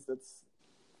disabilities that's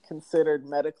considered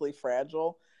medically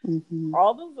fragile,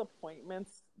 all those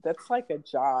appointments, that's like a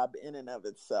job in and of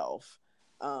itself.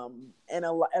 And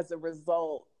as a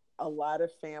result, a lot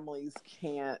of families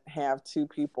can't have two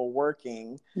people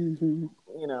working, and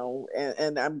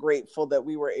I'm grateful that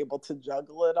we were able to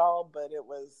juggle it all, but it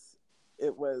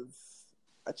was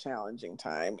a challenging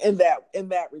time in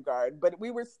that regard. But we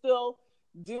were still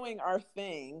doing our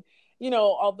thing,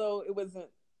 although it wasn't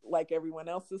like everyone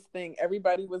else's thing.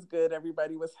 Everybody was good.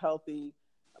 Everybody was healthy.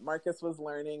 Marcus was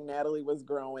learning. Natalie was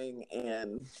growing,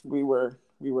 and we were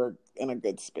in a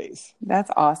good space. That's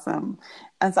awesome.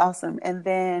 And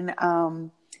then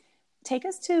take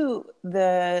us to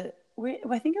I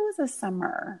think it was a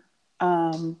summer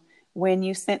when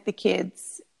you sent the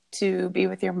kids to be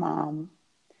with your mom.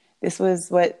 This was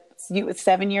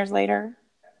 7 years later?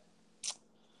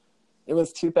 It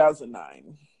was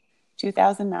 2009.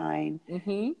 2009.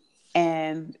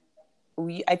 And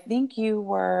I think you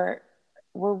were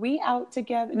we out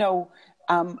together? No,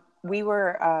 we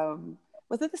were,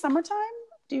 was it the summertime?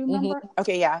 Do you remember?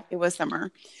 Okay. Yeah, it was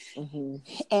summer.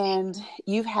 And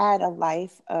you've had a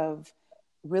life of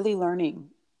really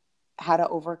learning how to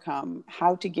overcome,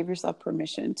 how to give yourself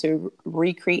permission to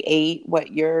recreate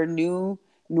what your new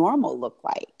normal looked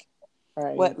like,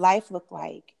 what life looked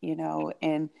like,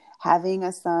 and having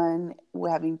a son,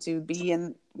 having to be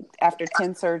after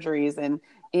 10 surgeries and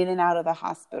in and out of the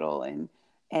hospital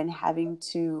and having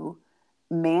to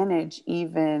manage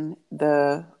even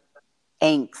the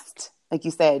angst, like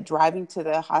you said, driving to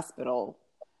the hospital.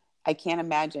 I can't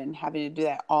imagine having to do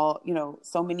that all,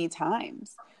 so many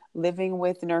times, living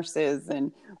with nurses,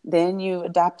 and then you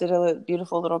adopted a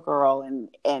beautiful little girl,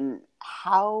 and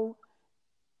how,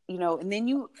 and then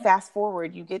you fast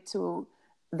forward, you get to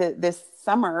this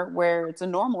summer where it's a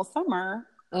normal summer,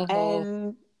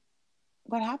 and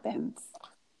what happens?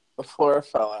 The floor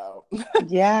fell out.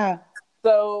 Yeah.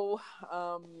 So,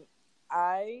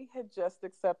 I had just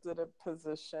accepted a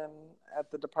position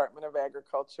at the Department of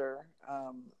Agriculture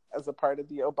as a part of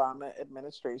the Obama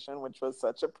administration, which was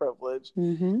such a privilege.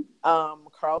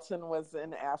 Carlton was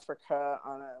in Africa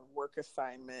on a work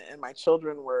assignment, and my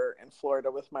children were in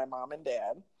Florida with my mom and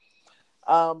dad.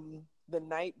 The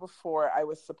night before I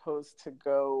was supposed to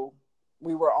go,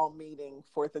 we were all meeting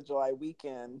 4th of July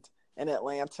weekend in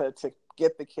Atlanta to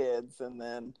get the kids and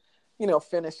then,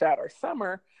 finish out our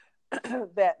summer.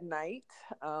 that night,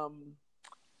 I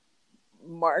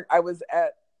was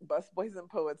at Bus Boys and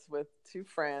Poets with two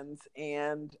friends,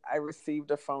 and I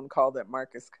received a phone call that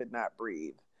Marcus could not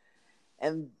breathe.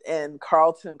 And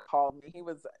Carlton called me. He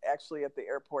was actually at the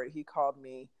airport. He called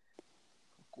me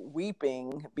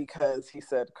weeping because he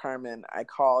said, Carmen, I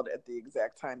called at the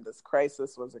exact time this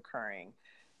crisis was occurring.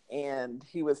 And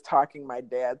he was talking my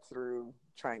dad through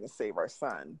trying to save our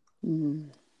son,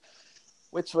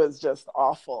 which was just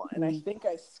awful. And I think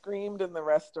I screamed in the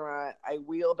restaurant. I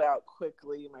wheeled out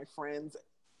quickly. My friends,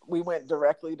 we went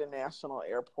directly to National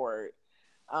Airport.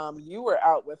 You were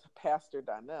out with Pastor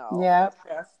Donnell,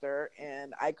 pastor,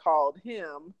 and I called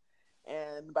him.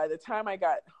 And by the time I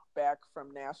got back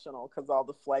from National, because all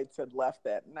the flights had left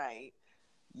that night,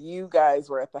 you guys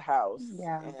were at the house,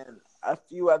 and a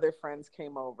few other friends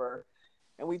came over,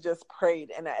 and we just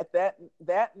prayed. And at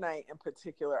that night in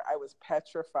particular, I was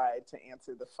petrified to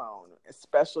answer the phone,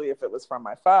 especially if it was from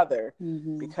my father,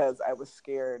 because I was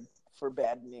scared for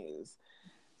bad news.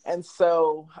 And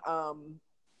so,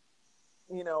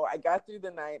 I got through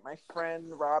the night. My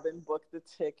friend Robin booked the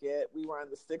ticket. We were on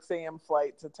the 6 a.m.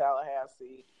 flight to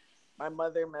Tallahassee. My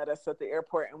mother met us at the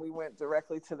airport, and we went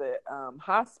directly to the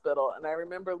hospital. And I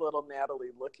remember little Natalie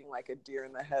looking like a deer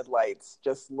in the headlights,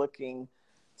 just looking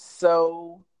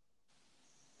so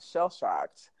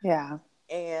shell-shocked. Yeah.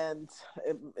 And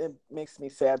it makes me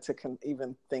sad to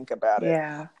even think about it.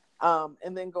 Yeah.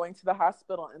 And then going to the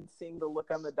hospital and seeing the look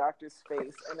on the doctor's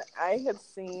face. And I had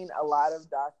seen a lot of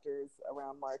doctors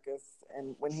around Marcus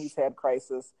and when he's had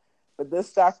crisis, but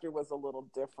this doctor was a little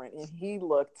different, and he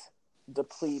looked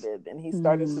depleted, and he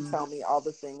started to tell me all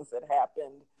the things that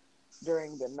happened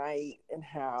during the night and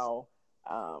how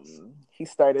he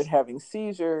started having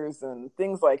seizures and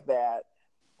things like that.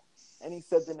 And he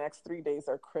said the next 3 days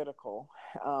are critical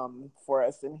for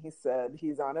us. And he said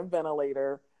he's on a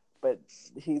ventilator, but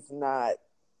he's not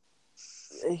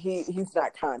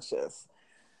conscious.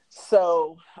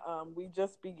 So we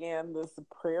just began this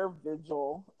prayer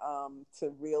vigil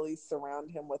to really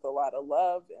surround him with a lot of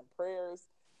love and prayers.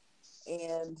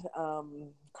 And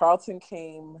Carlton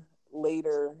came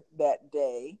later that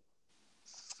day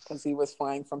because he was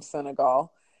flying from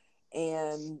Senegal.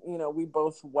 And, we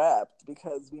both wept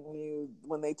because we knew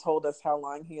when they told us how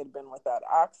long he had been without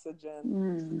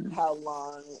oxygen, how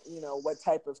long, what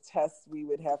type of tests we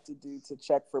would have to do to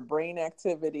check for brain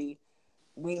activity.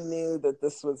 We knew that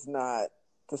this was not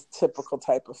the typical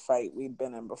type of fight we'd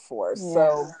been in before. Yeah.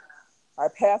 So our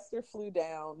pastor flew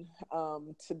down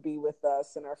to be with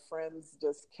us, and our friends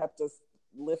just kept us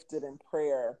lifted in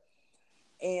prayer.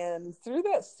 And through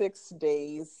that 6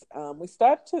 days,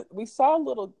 we saw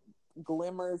little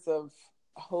glimmers of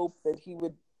hope that he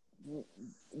would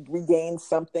regain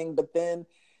something, but then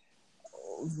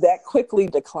that quickly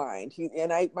declined.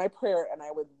 My prayer, and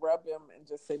I would rub him and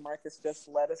just say, Marcus, just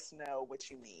let us know what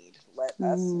you need. Let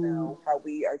us know how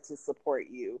we are to support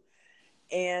you.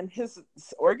 And his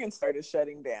organs started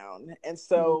shutting down. And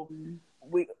so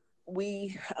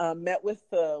we met with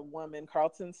the woman.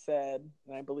 Carlton said,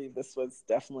 and I believe this was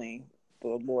definitely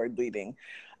the Lord leading.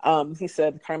 He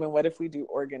said, Carmen, what if we do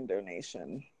organ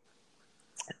donation?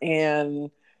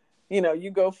 And,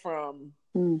 you go from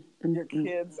your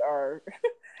kids are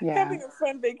having a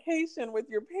fun vacation with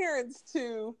your parents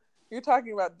to you're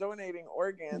talking about donating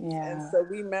organs. Yeah. And so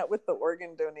we met with the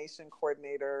organ donation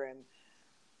coordinator, and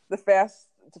to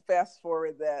fast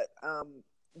forward that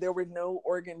there were no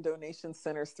organ donation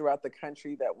centers throughout the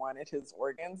country that wanted his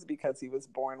organs because he was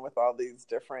born with all these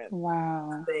different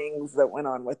things that went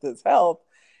on with his health.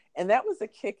 And that was a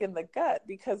kick in the gut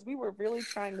because we were really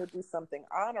trying to do something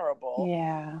honorable.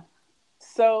 Yeah.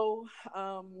 So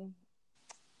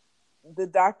the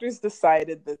doctors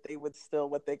decided that they would still,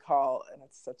 what they call, and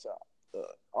it's such a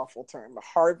awful term,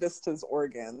 harvest his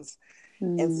organs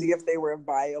and see if they were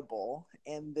viable.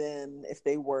 And then if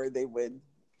they were, they would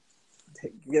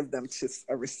give them to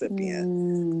a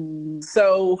recipient.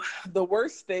 So the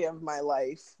worst day of my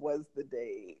life was the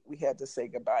day we had to say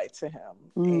goodbye to him.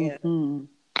 And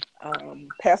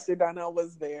Pastor Donnell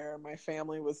was there. My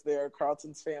family was there.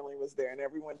 Carlton's family was there. And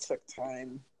everyone took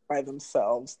time by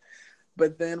themselves.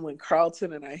 But then when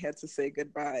Carlton and I had to say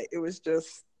goodbye, it was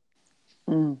just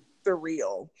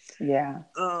surreal. Yeah.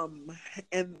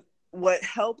 And what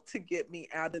helped to get me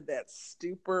out of that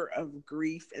stupor of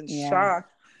grief and shock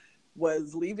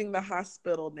was leaving the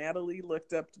hospital. Natalie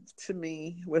looked up to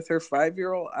me with her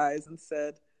 5-year-old eyes and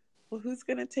said, well, who's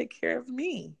going to take care of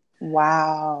me?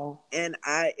 Wow. And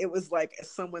it was like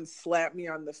someone slapped me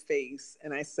on the face,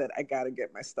 and I said, I got to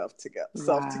get my stuff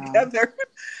together.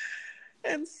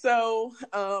 And so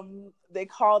they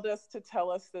called us to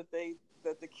tell us that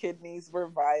that the kidneys were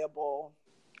viable.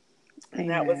 And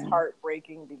that was Amen.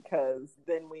 heartbreaking because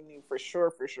then we knew for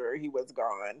sure he was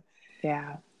gone.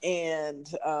 Yeah. And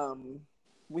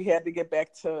we had to get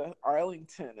back to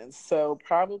Arlington. And so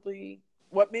probably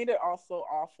what made it also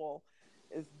awful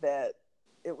is that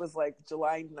it was like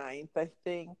July 9th, I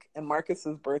think, and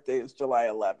Marcus's birthday is July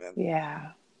 11th.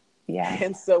 Yeah. Yeah.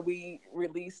 And so we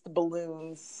released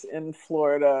balloons in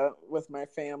Florida with my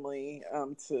family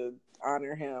to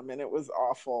honor him, and it was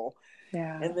awful.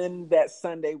 Yeah. And then that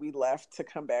Sunday we left to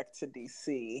come back to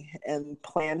DC and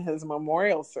plan his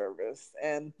memorial service.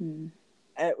 And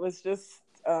it was just,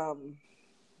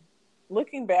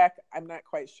 looking back, I'm not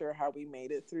quite sure how we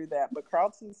made it through that, but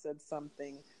Carlton said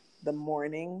something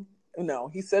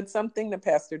he said something to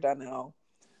Pastor Donnell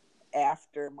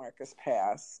after Marcus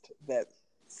passed that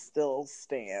still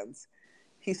stands.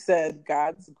 He said,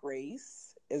 God's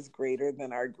grace is greater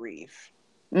than our grief.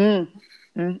 And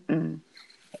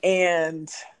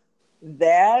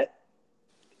that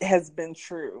has been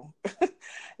true.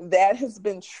 That has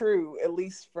been true, at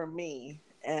least for me.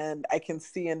 And I can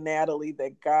see in Natalie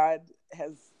that God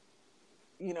has,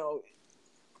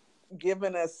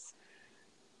 given us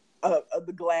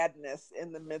the gladness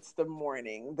in the midst of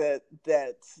mourning, that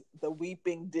the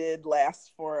weeping did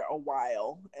last for a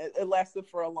while. It lasted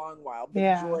for a long while,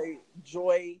 but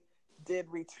joy did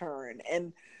return.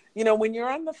 And, when you're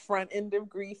on the front end of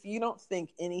grief, you don't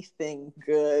think anything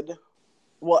good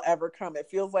will ever come. It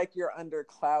feels like you're under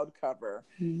cloud cover,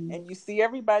 and you see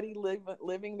everybody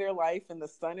living their life and the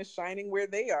sun is shining where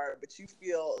they are, but you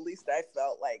feel, at least I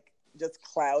felt, like just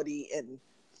cloudy and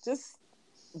just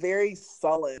very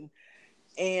sullen.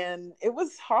 And it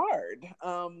was hard.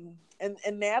 And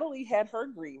Natalie had her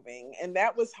grieving, and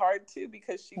that was hard too,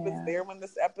 because she was there when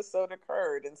this episode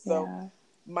occurred. And so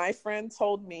my friend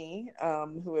told me,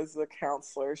 who is a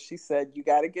counselor, she said, you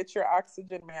got to get your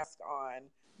oxygen mask on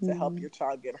to help your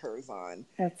child get hers on.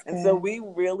 That's and good. So we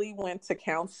really went to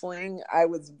counseling. I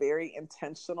was very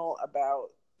intentional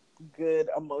about good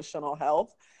emotional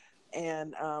health.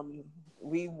 And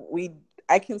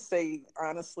I can say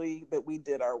honestly that we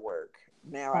did our work.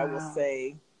 Now, I will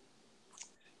say,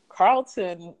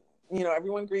 Carlton,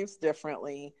 everyone grieves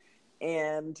differently,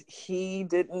 and he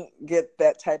didn't get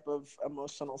that type of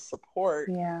emotional support.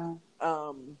 Yeah.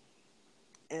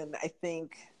 And I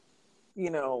think,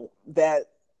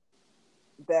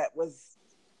 that was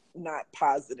not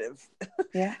positive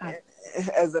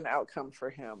as an outcome for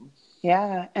him.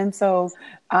 Yeah. And so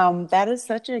that is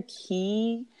such a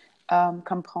key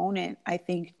component, I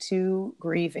think, to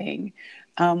grieving.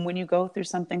 When you go through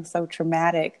something so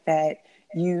traumatic, that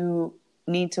you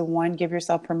need to, one, give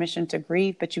yourself permission to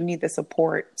grieve, but you need the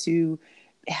support to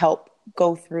help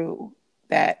go through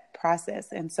that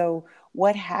process. And so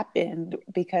what happened,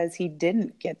 because he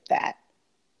didn't get that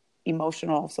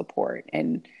emotional support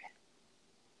and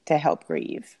to help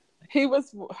grieve? He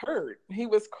was hurt. He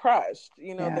was crushed.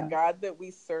 The God that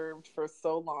we served for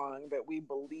so long, that we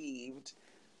believed,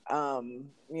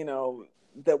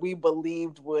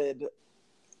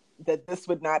 that this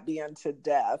would not be unto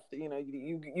death.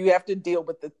 You have to deal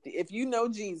with if you know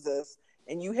Jesus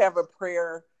and you have a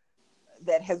prayer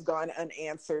that has gone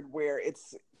unanswered, where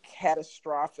it's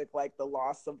catastrophic, like the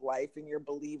loss of life, and you're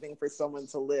believing for someone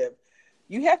to live,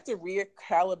 you have to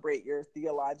recalibrate your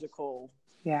theological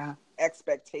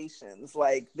expectations.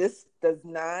 Like, this does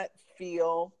not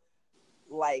feel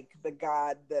like the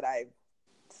God that I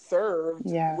served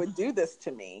would do this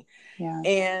to me.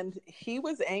 And he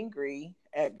was angry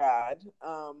at God.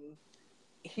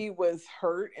 He was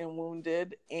hurt and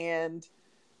wounded, and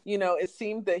it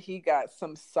seemed that he got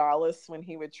some solace when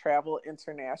he would travel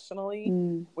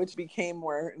internationally, which became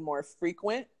more and more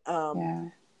frequent.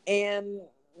 And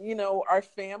our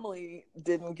family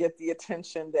didn't get the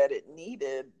attention that it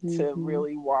needed to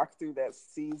really walk through that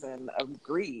season of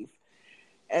grief.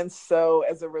 And so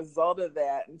as a result of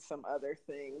that and some other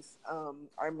things,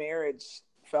 our marriage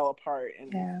fell apart,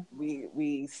 and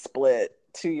we split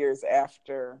 2 years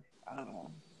after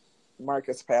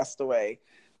Marcus passed away,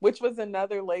 which was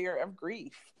another layer of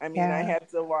grief. I mean, I had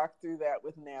to walk through that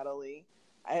with Natalie.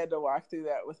 I had to walk through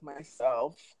that with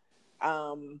myself.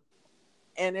 And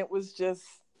it was just,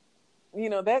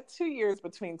 that 2 years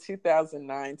between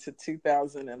 2009 to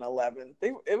 2011,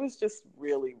 it was just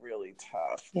really, really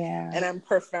tough. And I'm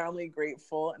profoundly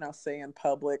grateful, and I'll say in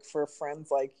public, for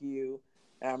friends like you.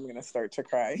 I'm going to start to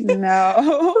cry. No.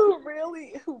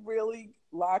 who really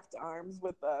locked arms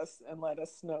with us and let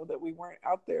us know that we weren't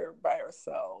out there by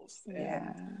ourselves,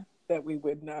 and that we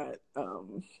would not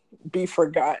be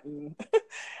forgotten.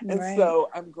 And so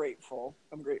I'm grateful.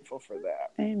 I'm grateful for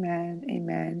that. Amen.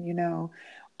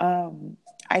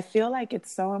 I feel like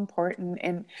it's so important,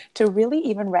 and to really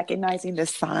even recognizing the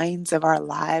signs of our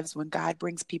lives when God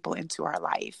brings people into our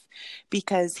life,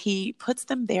 because he puts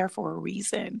them there for a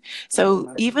reason.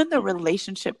 So even the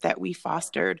relationship that we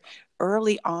fostered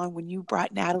early on when you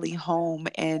brought Natalie home,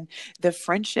 and the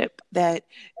friendship that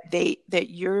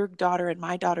your daughter and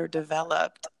my daughter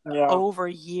developed over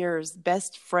years,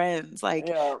 best friends, like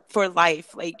for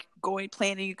life, like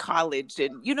planning college,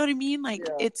 and you know what I mean? Like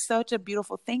it's such a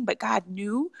beautiful thing, but God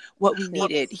knew what we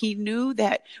needed. He knew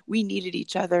that we needed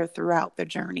each other throughout the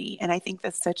journey. And I think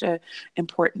that's such a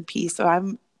important piece.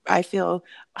 So I feel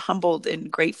humbled and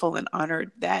grateful and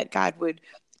honored that God would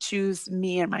choose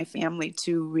me and my family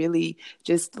to really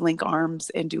just link arms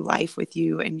and do life with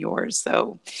you and yours.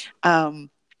 So,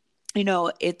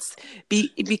 it's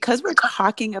because we're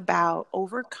talking about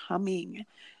overcoming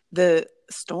the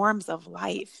storms of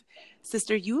life.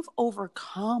 Sister, you've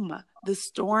overcome the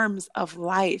storms of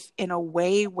life in a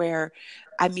way where,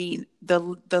 I mean,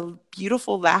 the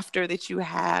beautiful laughter that you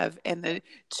have, and the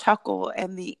chuckle,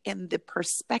 and the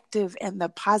perspective, and the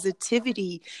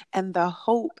positivity, and the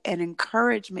hope and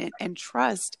encouragement and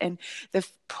trust, and the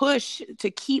push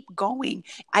to keep going.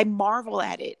 I marvel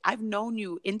at it. I've known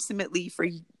you intimately for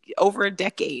over a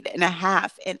decade and a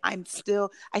half, and I still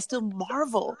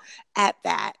marvel at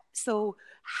that. So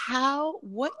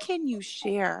what can you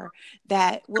share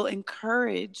that will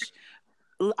encourage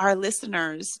our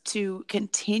listeners to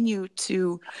continue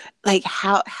to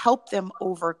help them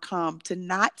overcome, to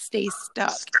not stay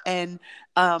stuck and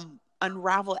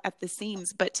unravel at the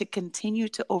seams, but to continue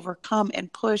to overcome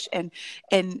and push and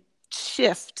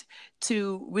shift,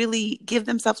 to really give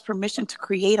themselves permission to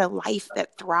create a life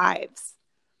that thrives?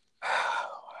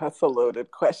 That's a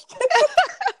loaded question.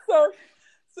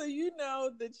 So you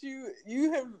know that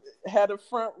you have had a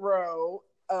front row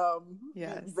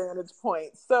vantage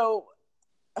point. So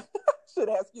I should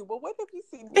ask you, well, what have you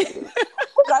seen me do?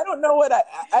 I don't know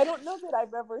I don't know that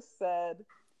I've ever said,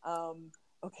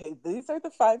 okay, these are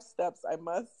the 5 steps I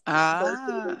must go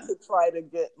through to try to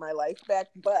get my life back.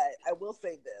 But I will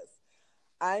say this.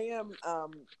 I am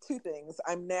 2 things.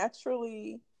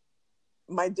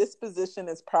 My disposition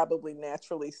is probably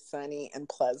naturally sunny and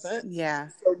pleasant. Yeah.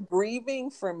 So grieving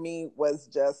for me was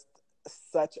just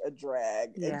such a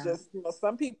drag. Yeah. It just,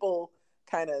 some people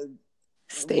kind of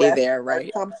stay there,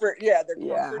 right? They're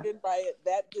comforted by it.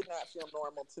 That did not feel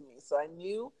normal to me. So I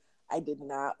knew I did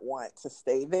not want to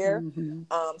stay there. Mm-hmm.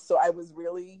 So I was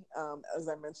really, as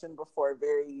I mentioned before,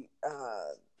 very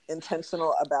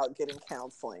intentional about getting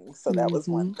counseling. So that was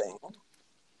one thing.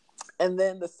 And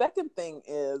then the second thing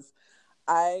is,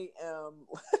 I am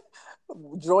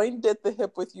joined at the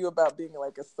hip with you about being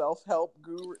like a self-help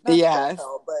guru. Not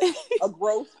self-help, but a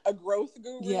growth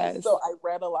guru. Yes. So I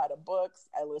read a lot of books.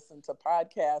 I listened to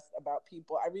podcasts about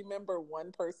people. I remember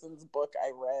one person's book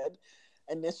I read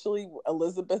initially,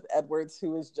 Elizabeth Edwards,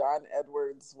 who is John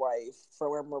Edwards' wife,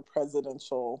 former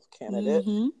presidential candidate.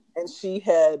 Mm-hmm. And she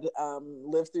had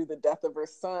lived through the death of her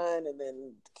son, and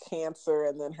then cancer,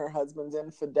 and then her husband's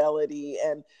infidelity.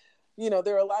 And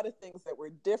there are a lot of things that were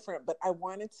different, but I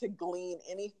wanted to glean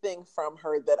anything from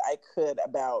her that I could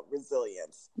about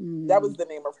resilience. That was the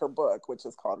name of her book, which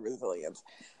is called Resilience.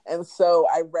 And so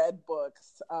I read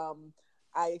books.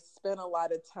 I spent a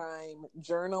lot of time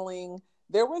journaling.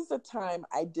 There was a time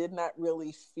I did not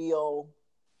really feel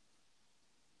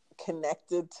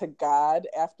connected to God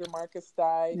after Marcus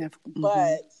died,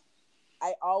 but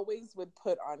I always would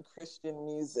put on Christian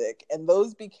music, and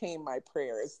those became my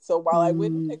prayers. So while I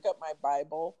wouldn't pick up my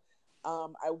Bible,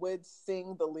 I would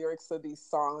sing the lyrics of these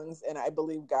songs, and I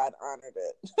believe God honored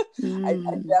it.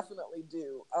 I definitely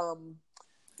do.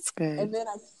 That's good. And then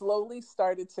I slowly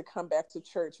started to come back to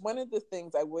church. One of the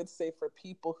things I would say for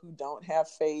people who don't have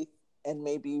faith and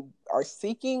maybe are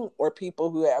seeking, or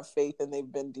people who have faith and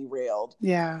they've been derailed,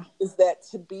 is that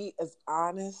to be as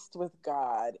honest with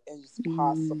God as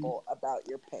possible about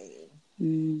your pain.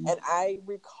 And I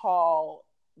recall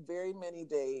very many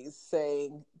days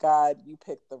saying, God, you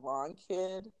picked the wrong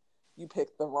kid, you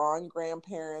picked the wrong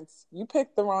grandparents, you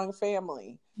picked the wrong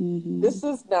family. This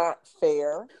is not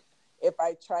fair. If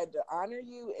I tried to honor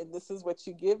you and this is what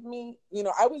you give me,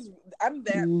 I'm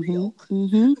that real.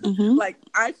 Like,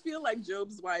 I feel like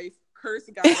Job's wife, curse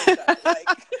God and die. Like,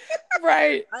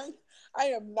 right. I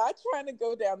am not trying to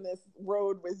go down this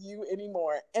road with you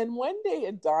anymore. And one day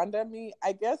it dawned on me,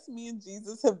 I guess me and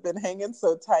Jesus have been hanging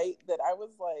so tight that I was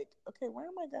like, okay, where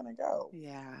am I going to go?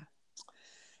 Yeah.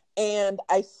 And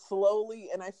I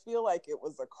feel like it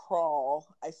was a crawl.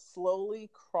 I slowly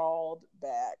crawled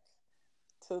back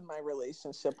to my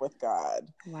relationship with God.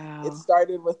 Wow. It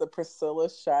started with a Priscilla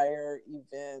Shirer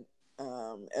event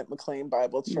at McLean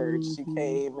Bible Church. She Mm-hmm.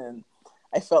 came, and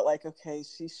I felt like, okay,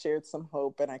 she shared some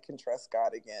hope, and I can trust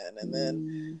God again. And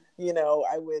then,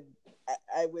 I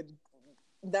would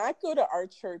not go to our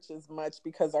church as much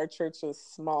because our church was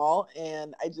small,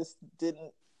 and I just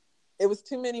didn't. It was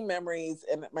too many memories,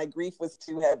 and my grief was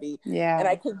too heavy. Yeah. And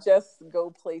I could just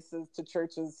go places to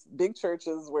churches, big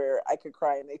churches, where I could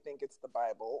cry and they think it's the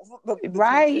Bible.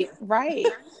 Right.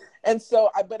 And so,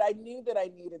 but I knew that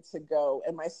I needed to go,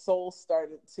 and my soul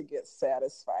started to get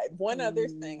satisfied. One other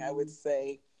thing I would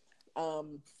say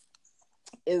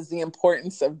is the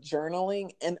importance of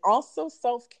journaling and also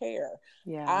self-care.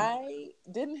 Yeah. I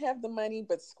didn't have the money,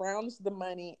 but scrounged the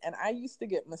money, and I used to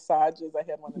get massages. I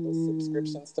had one of those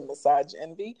subscriptions to Massage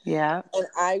Envy. Yeah. And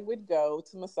I would go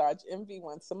to Massage Envy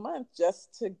once a month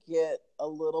just to get a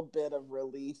little bit of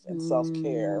relief and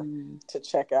self-care to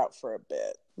check out for a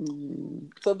bit.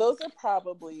 So those are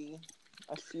probably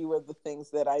a few of the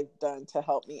things that I've done to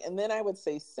help me. And then I would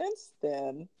say since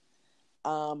then,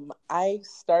 I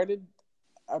started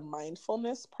a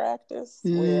mindfulness practice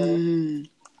where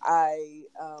I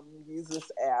use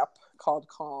this app called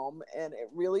Calm, and it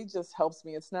really just helps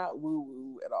me. It's not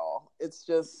woo-woo at all. It's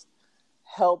just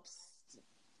helps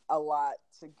a lot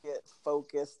to get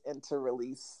focused and to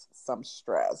release some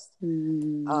stress.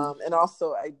 And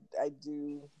also I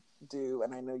do,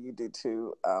 and I know you do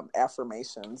too,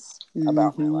 affirmations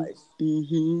about my life.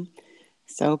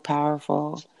 So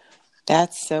powerful.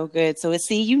 That's so good. So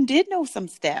see, you did know some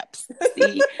steps.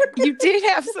 See, you did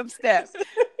have some steps.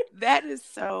 That is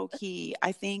so key.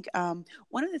 I think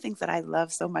one of the things that I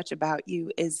love so much about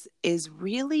you is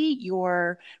really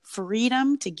your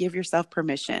freedom to give yourself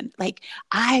permission. Like,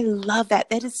 I love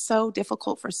that. That is so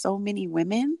difficult for so many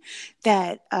women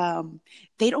that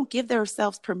they don't give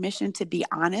themselves permission to be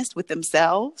honest with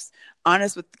themselves,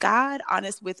 honest with God,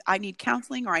 honest with I need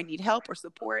counseling or I need help or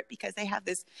support, because they have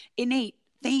this innate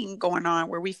thing going on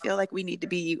where we feel like we need to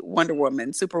be Wonder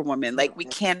Woman, Superwoman. Like, we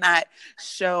cannot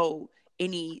show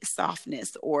any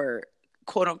softness or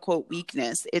quote unquote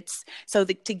weakness. It's so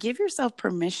to give yourself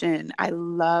permission. I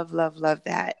love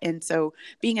that. And so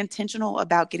being intentional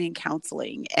about getting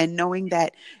counseling and knowing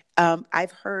that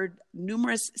I've heard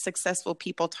numerous successful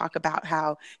people talk about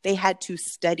how they had to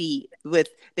study with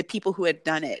the people who had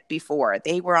done it before.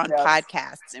 They were on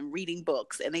podcasts and reading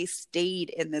books, and they stayed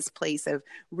in this place of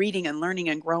reading and learning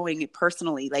and growing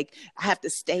personally. Like, I have to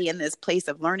stay in this place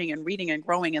of learning and reading and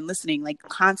growing and listening, like,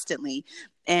 constantly.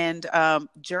 And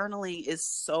journaling is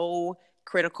so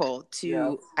critical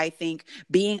to, I think,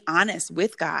 being honest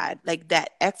with God. Like, that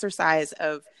exercise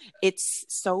of, it's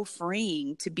so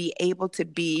freeing to be able to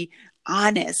be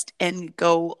honest and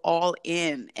go all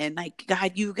in, and like,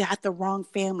 God, you got the wrong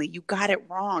family, you got it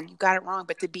wrong,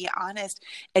 but to be honest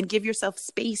and give yourself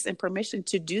space and permission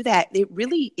to do that, it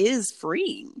really is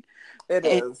freeing.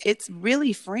 It's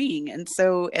really freeing. And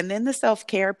so, and then the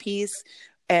self-care piece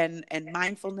and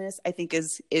mindfulness, I think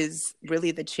is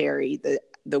really the cherry,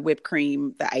 the whipped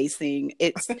cream, the icing.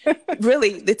 It's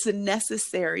really, it's a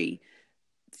necessary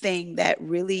thing that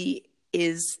really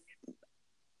is,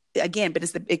 again, but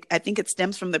I think it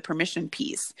stems from the permission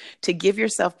piece, to give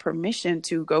yourself permission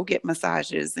to go get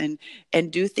massages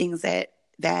and do things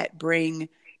that bring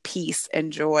peace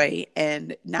and joy,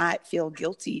 and not feel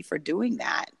guilty for doing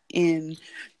that. And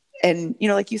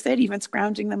like you said, even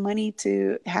scrounging the money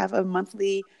to have a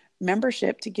monthly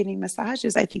membership to getting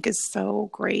massages, I think is so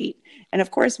great. And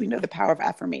of course, we know the power of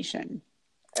affirmation,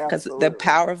 because the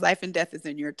power of life and death is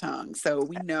in your tongue. So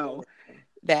we know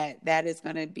that is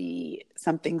going to be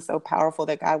something so powerful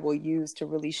that God will use to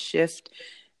really shift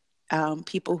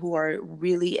people who are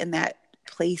really in that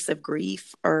place of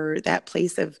grief, or that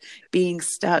place of being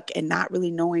stuck and not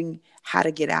really knowing how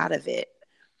to get out of it.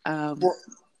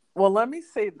 Well, let me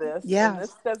say this, Yeah. and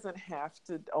this doesn't have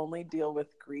to only deal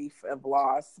with grief and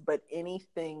loss, but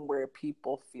anything where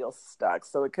people feel stuck.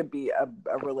 So it could be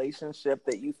a relationship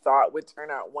that you thought would turn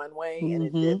out one way and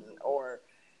it didn't, or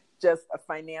just a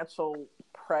financial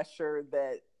pressure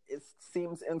that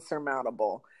seems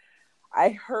insurmountable.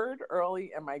 I heard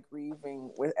early in my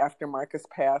grieving after Marcus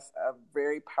passed a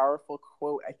very powerful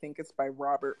quote. I think it's by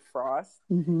Robert Frost,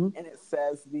 and it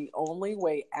says, "The only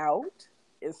way out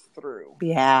is through."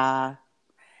 Yeah.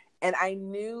 And I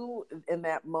knew in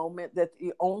that moment that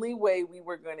the only way we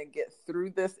were going to get through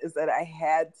this is that I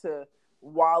had to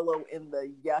wallow in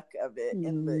the yuck of it,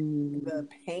 in the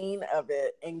pain of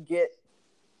it, and get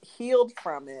healed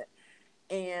from it.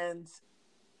 And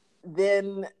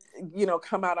then,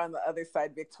 come out on the other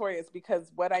side victorious.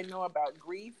 Because what I know about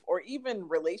grief, or even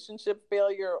relationship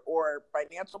failure or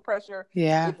financial pressure,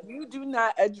 if you do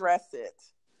not address it,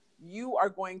 you are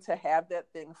going to have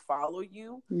that thing follow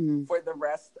you for the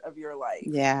rest of your life.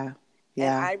 Yeah.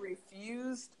 And I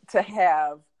refused to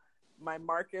have my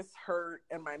Marcus hurt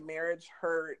and my marriage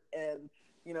hurt. And,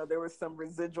 you know, there was some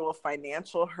residual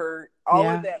financial hurt, all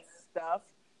of that stuff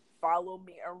follow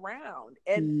me around.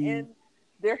 And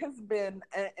there has been,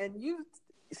 and you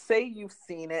say you've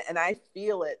seen it, and I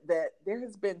feel it, that there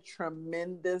has been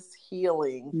tremendous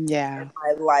healing in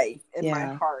my life, in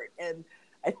my heart. And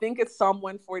I think it's Psalm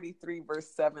 143, verse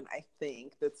 7, I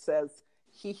think, that says,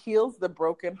 he heals the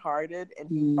brokenhearted and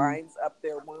he binds up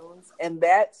their wounds. And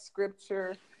that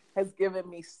scripture has given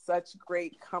me such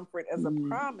great comfort as a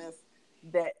promise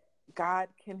that God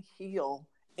can heal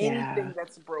anything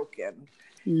that's broken.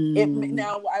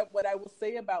 What I will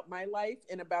say about my life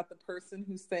and about the person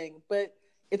who's saying, but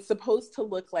it's supposed to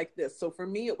look like this. So for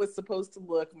me, it was supposed to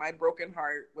look, my broken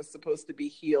heart was supposed to be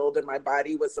healed and my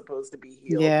body was supposed to be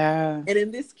healed. Yeah. And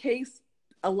in this case,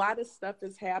 a lot of stuff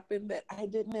has happened that I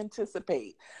didn't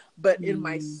anticipate. But in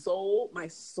my soul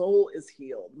is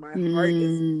healed. My heart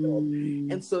is healed.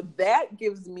 And so that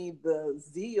gives me the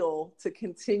zeal to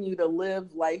continue to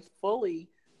live life fully,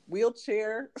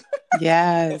 wheelchair.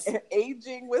 Yes.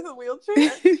 Aging with a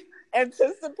wheelchair.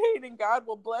 Anticipating God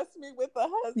will bless me with a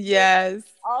husband. Yes.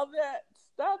 All that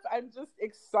stuff. I'm just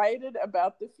excited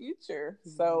about the future.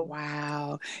 So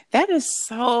wow. That is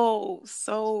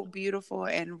so beautiful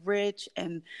and rich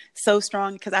and so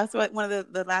strong. Because that's what one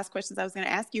of the last questions I was going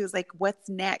to ask you is like, what's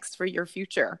next for your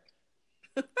future?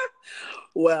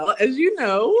 Well, as you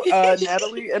know,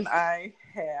 Natalie and I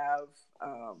have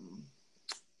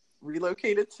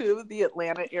relocated to the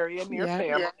Atlanta area near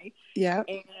family. Yeah.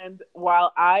 And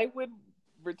while I would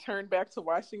return back to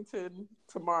Washington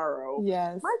tomorrow,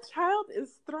 my child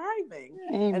is thriving.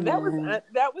 Amen. And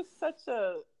that was such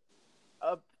a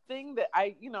thing that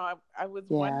I was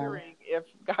wondering if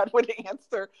God would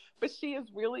answer, but she is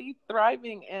really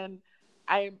thriving, and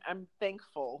I'm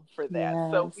thankful for that.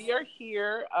 Yes. So we are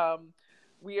here.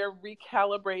 We are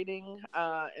recalibrating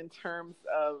in terms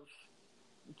of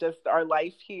just our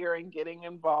life here and getting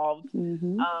involved.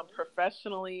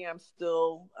 Professionally, I'm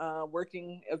still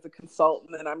working as a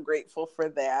consultant, and I'm grateful for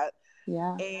that.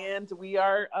 Yeah. And we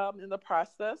are in the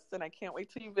process, and I can't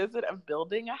wait till you visit, of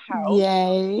building a house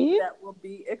that will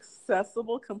be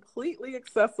accessible, completely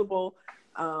accessible,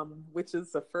 which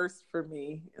is the first for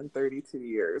me in 32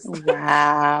 years.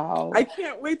 Wow. I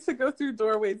can't wait to go through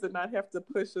doorways and not have to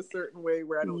push a certain way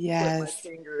where I don't slip my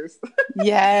fingers.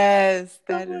 Yes,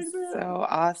 that is so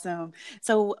awesome.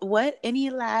 So any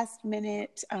last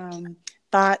minute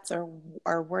thoughts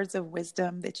or words of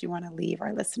wisdom that you want to leave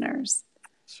our listeners?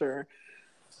 Sure.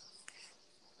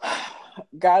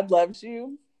 God loves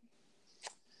you.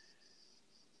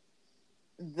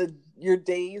 Your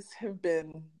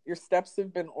steps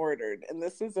have been ordered. And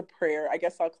this is a prayer. I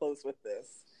guess I'll close with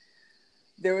this.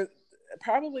 There was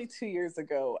probably 2 years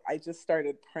ago, I just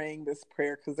started praying this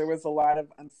prayer because there was a lot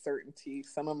of uncertainty.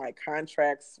 Some of my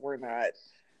contracts were not,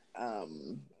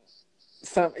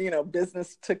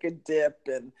 business took a dip,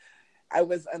 and I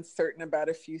was uncertain about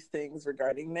a few things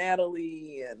regarding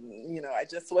Natalie, and, I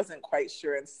just wasn't quite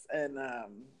sure. And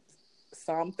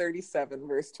Psalm 37,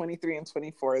 verse 23 and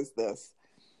 24 is this: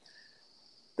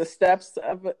 the steps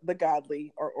of the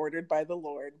godly are ordered by the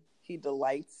Lord. He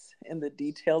delights in the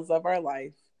details of our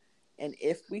life. And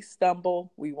if we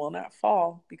stumble, we will not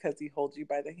fall because he holds you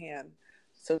by the hand.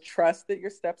 So trust that your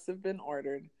steps have been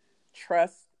ordered.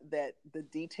 Trust that the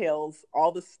details,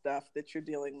 all the stuff that you're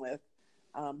dealing with,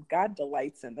 God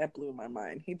delights in. That blew my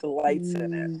mind. He delights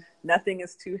in it. Nothing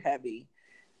is too heavy.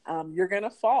 You're going to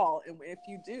fall. And if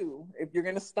you're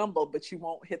going to stumble, but you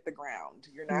won't hit the ground.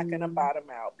 You're not going to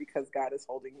bottom out because God is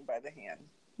holding you by the hand.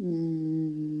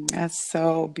 That's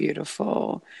so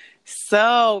beautiful.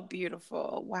 So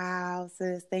beautiful. Wow,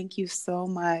 sis. Thank you so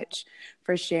much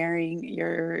for sharing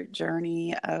your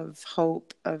journey of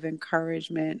hope, of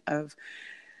encouragement, of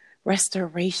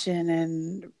restoration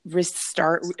and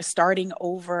starting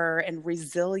over and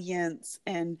resilience.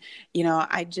 And,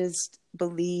 I just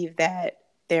believe that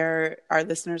our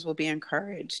listeners will be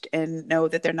encouraged and know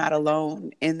that they're not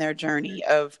alone in their journey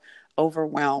of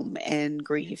overwhelm and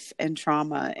grief and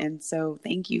trauma. And so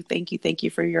thank you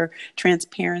for your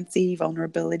transparency,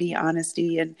 vulnerability,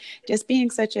 honesty, and just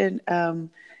being such an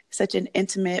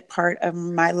intimate part of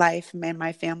my life and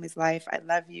my family's life. I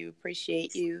love you.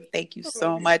 Appreciate you. Thank you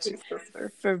so much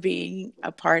for being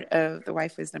a part of the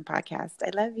Wife Wisdom podcast. I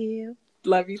love you.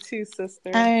 Love you too,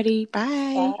 sister. Alrighty.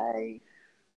 Bye. Bye.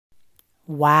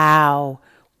 Wow.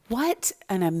 What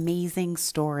an amazing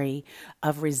story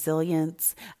of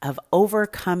resilience, of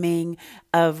overcoming,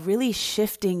 of really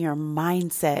shifting your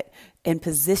mindset and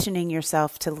positioning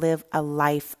yourself to live a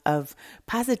life of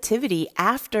positivity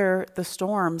after the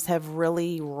storms have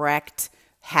really wreaked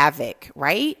havoc,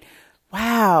 right?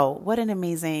 Wow, what an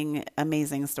amazing,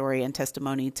 amazing story and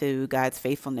testimony to God's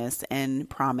faithfulness and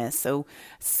promise. So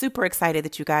super excited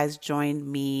that you guys joined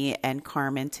me and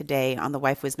Carmen today on the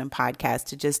Wife Wisdom podcast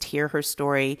to just hear her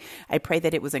story. I pray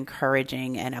that it was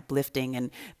encouraging and uplifting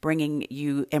and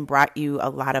brought you a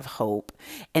lot of hope.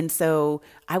 And so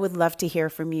I would love to hear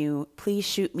from you. Please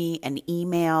shoot me an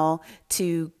email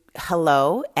to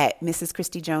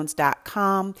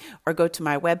hello@mrschristyjones.com or go to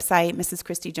my website,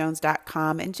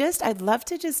 mrschristyjones.com. And I'd love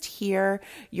to just hear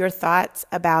your thoughts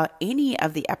about any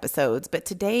of the episodes. But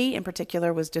today in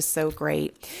particular was just so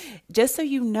great. Just so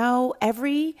you know,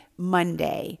 every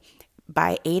Monday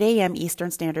by 8 a.m.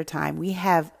 Eastern Standard Time, we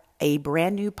have a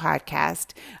brand new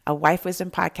podcast, a Wife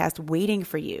Wisdom podcast waiting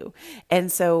for you.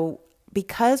 And so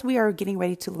because we are getting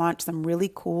ready to launch some really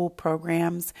cool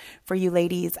programs for you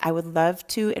ladies, I would love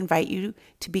to invite you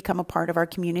to become a part of our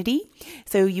community.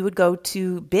 So you would go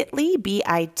to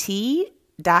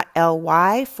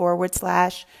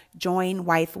bit.ly/join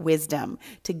Wife Wisdom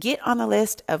to get on the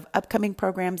list of upcoming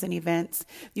programs and events.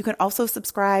 You can also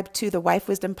subscribe to the Wife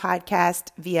Wisdom podcast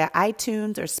via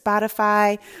iTunes or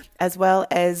Spotify, as well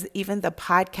as even the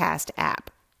podcast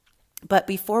app. But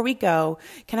before we go,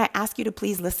 can I ask you to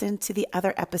please listen to the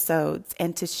other episodes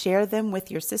and to share them with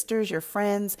your sisters, your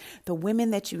friends, the women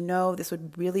that you know this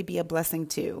would really be a blessing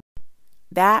to?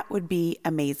 That would be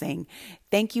amazing.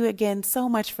 Thank you again so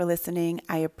much for listening.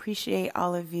 I appreciate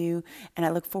all of you, and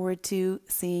I look forward to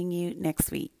seeing you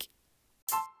next week.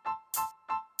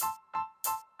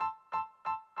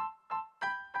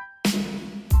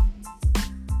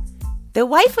 The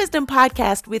Wife Wisdom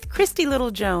Podcast with Christy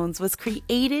Little Jones was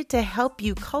created to help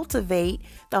you cultivate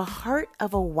the heart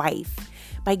of a wife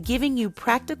by giving you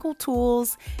practical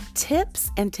tools, tips,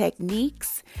 and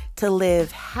techniques to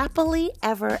live happily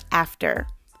ever after.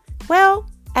 Well,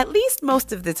 at least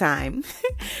most of the time.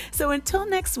 So until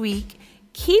next week,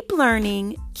 keep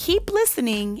learning, keep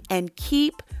listening, and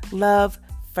keep love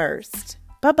first.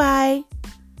 Bye-bye.